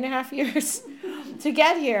 3.5 years to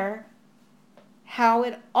get here, how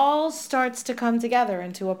it all starts to come together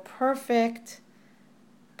into a perfect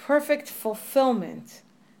fulfillment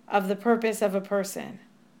of the purpose of a person.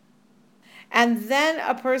 And then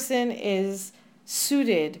a person is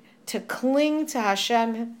suited to cling to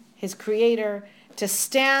Hashem, his creator, to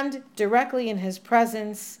stand directly in his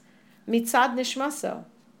presence, mitzad nishmaso,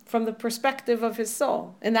 from the perspective of his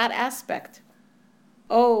soul, in that aspect.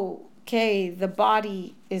 Okay, the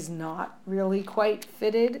body is not really quite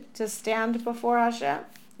fitted to stand before Hashem.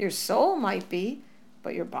 Your soul might be,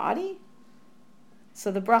 but your body?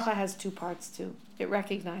 So the bracha has two parts too. It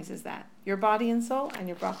recognizes that. Your body and soul, and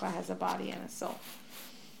your bracha has a body and a soul.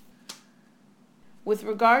 With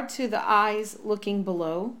regard to the eyes looking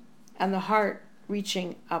below and the heart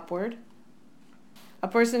reaching upward, a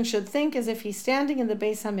person should think as if he's standing in the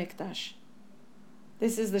Beis HaMikdash.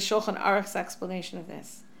 This is the Shulchan Aruch's explanation of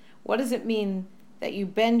this. What does it mean that you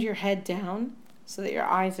bend your head down so that your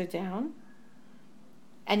eyes are down,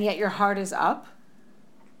 and yet your heart is up?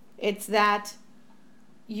 It's that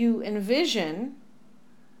you envision,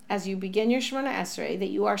 as you begin your Shemona Esrei, that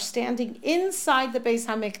you are standing inside the Beis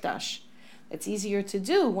HaMikdash. It's easier to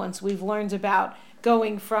do once we've learned about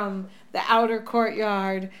going from the outer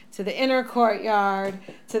courtyard to the inner courtyard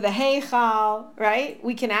to the Heichal, right?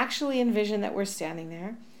 We can actually envision that we're standing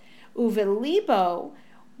there. Uvelibo,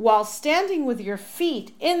 while standing with your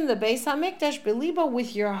feet in the Beis HaMikdash, belibo,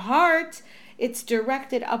 with your heart, it's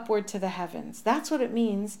directed upward to the heavens. That's what it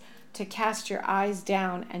means to cast your eyes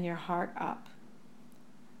down and your heart up.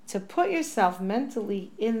 To put yourself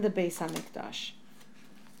mentally in the Beis HaMikdash.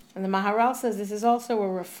 And the Maharal says this is also a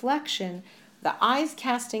reflection. The eyes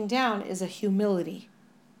casting down is a humility.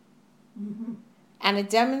 Mm-hmm. And it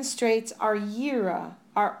demonstrates our yira,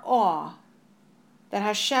 our awe, that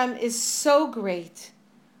Hashem is so great.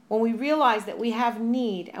 When we realize that we have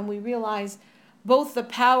need, and we realize both the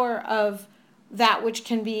power of that which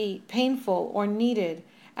can be painful or needed,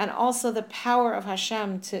 and also the power of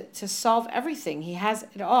Hashem to solve everything. He has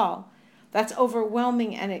it all. That's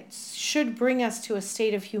overwhelming, and it should bring us to a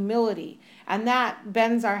state of humility. And that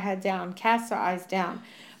bends our head down, casts our eyes down.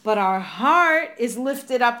 But our heart is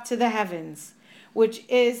lifted up to the heavens, which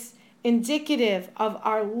is indicative of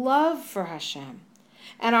our love for Hashem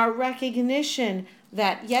and our recognition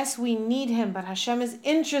that, yes, we need Him, but Hashem is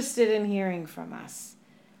interested in hearing from us.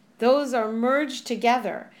 Those are merged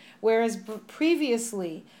together. Whereas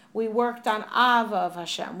previously, we worked on Ava of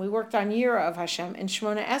Hashem, we worked on Yira of Hashem. In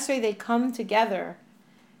Shemona Esrei, they come together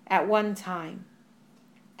at one time.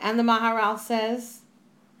 And the Maharal says,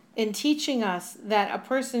 in teaching us that a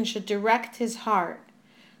person should direct his heart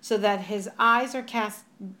so that his eyes are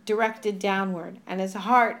directed downward and his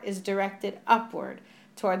heart is directed upward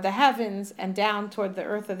toward the heavens and down toward the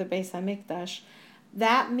earth of the Beis HaMikdash,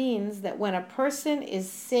 that means that when a person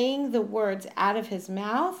is saying the words out of his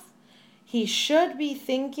mouth, he should be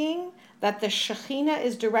thinking that the Shekhinah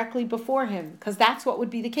is directly before him, because that's what would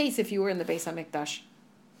be the case if you were in the Beis HaMikdash.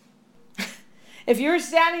 If you were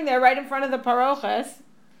standing there right in front of the Parochas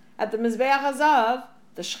at the Mizbeach HaZahav,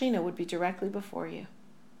 the Shekhinah would be directly before you.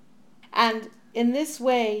 And in this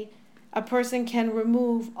way, a person can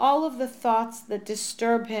remove all of the thoughts that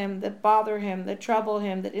disturb him, that bother him, that trouble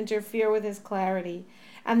him, that interfere with his clarity.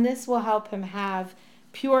 And this will help him have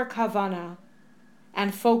pure kavanah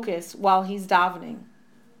and focus while he's davening.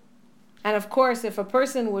 And of course, if a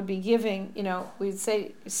person would be giving, we'd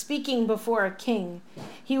say, speaking before a king,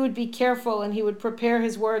 he would be careful and he would prepare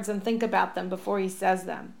his words and think about them before he says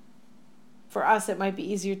them. For us, it might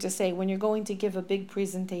be easier to say, when you're going to give a big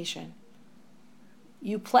presentation,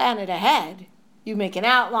 you plan it ahead. You make an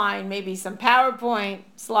outline, maybe some PowerPoint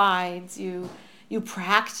slides. You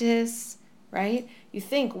practice, right? You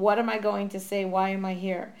think, what am I going to say? Why am I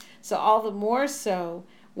here? So all the more so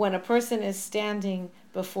when a person is standing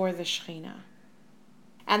before the Shekhinah.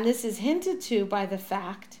 And this is hinted to by the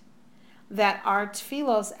fact that our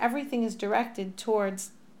tefillos, everything is directed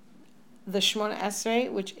towards the Shemona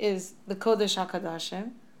Esrei, which is the Kodesh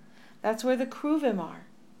HaKadoshim. That's where the Kruvim are.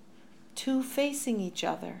 Two facing each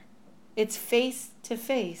other. It's face to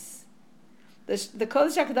face. The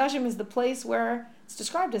Kodesh HaKadoshim is the place where it's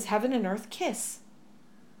described as heaven and earth kiss.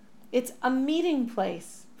 It's a meeting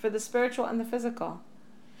place for the spiritual and the physical.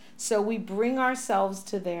 So we bring ourselves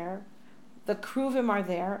to there The kruvim are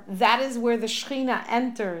there. That is where the Shechina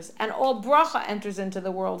enters, and all bracha enters into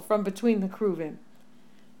the world from between the kruvim.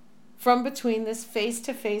 From between this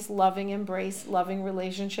face-to-face loving embrace, loving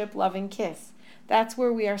relationship, loving kiss. That's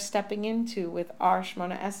where we are stepping into with our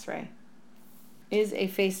Shemona Esrei. Is a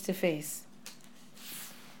face-to-face.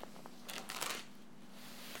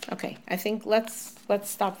 Okay, I think let's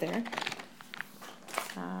stop there.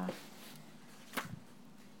 A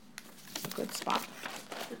good spot.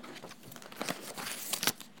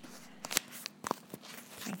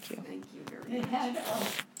 Thank you. Thank you very They much. had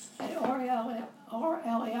at Or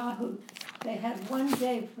Eliyahu, they had one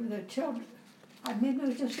day for the children. I mean, it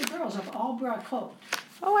was just the girls of all brachot.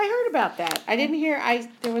 Oh, I heard about that. I didn't hear.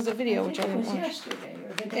 There was a video which I It didn't was watch. yesterday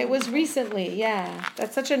or the day It was before. recently, yeah.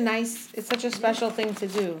 That's such a nice. It's such a special thing to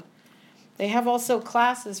do. They have also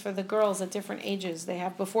classes for the girls at different ages. They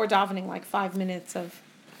have before davening like 5 minutes of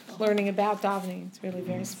learning about davening. It's really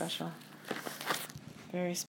very special. Very special.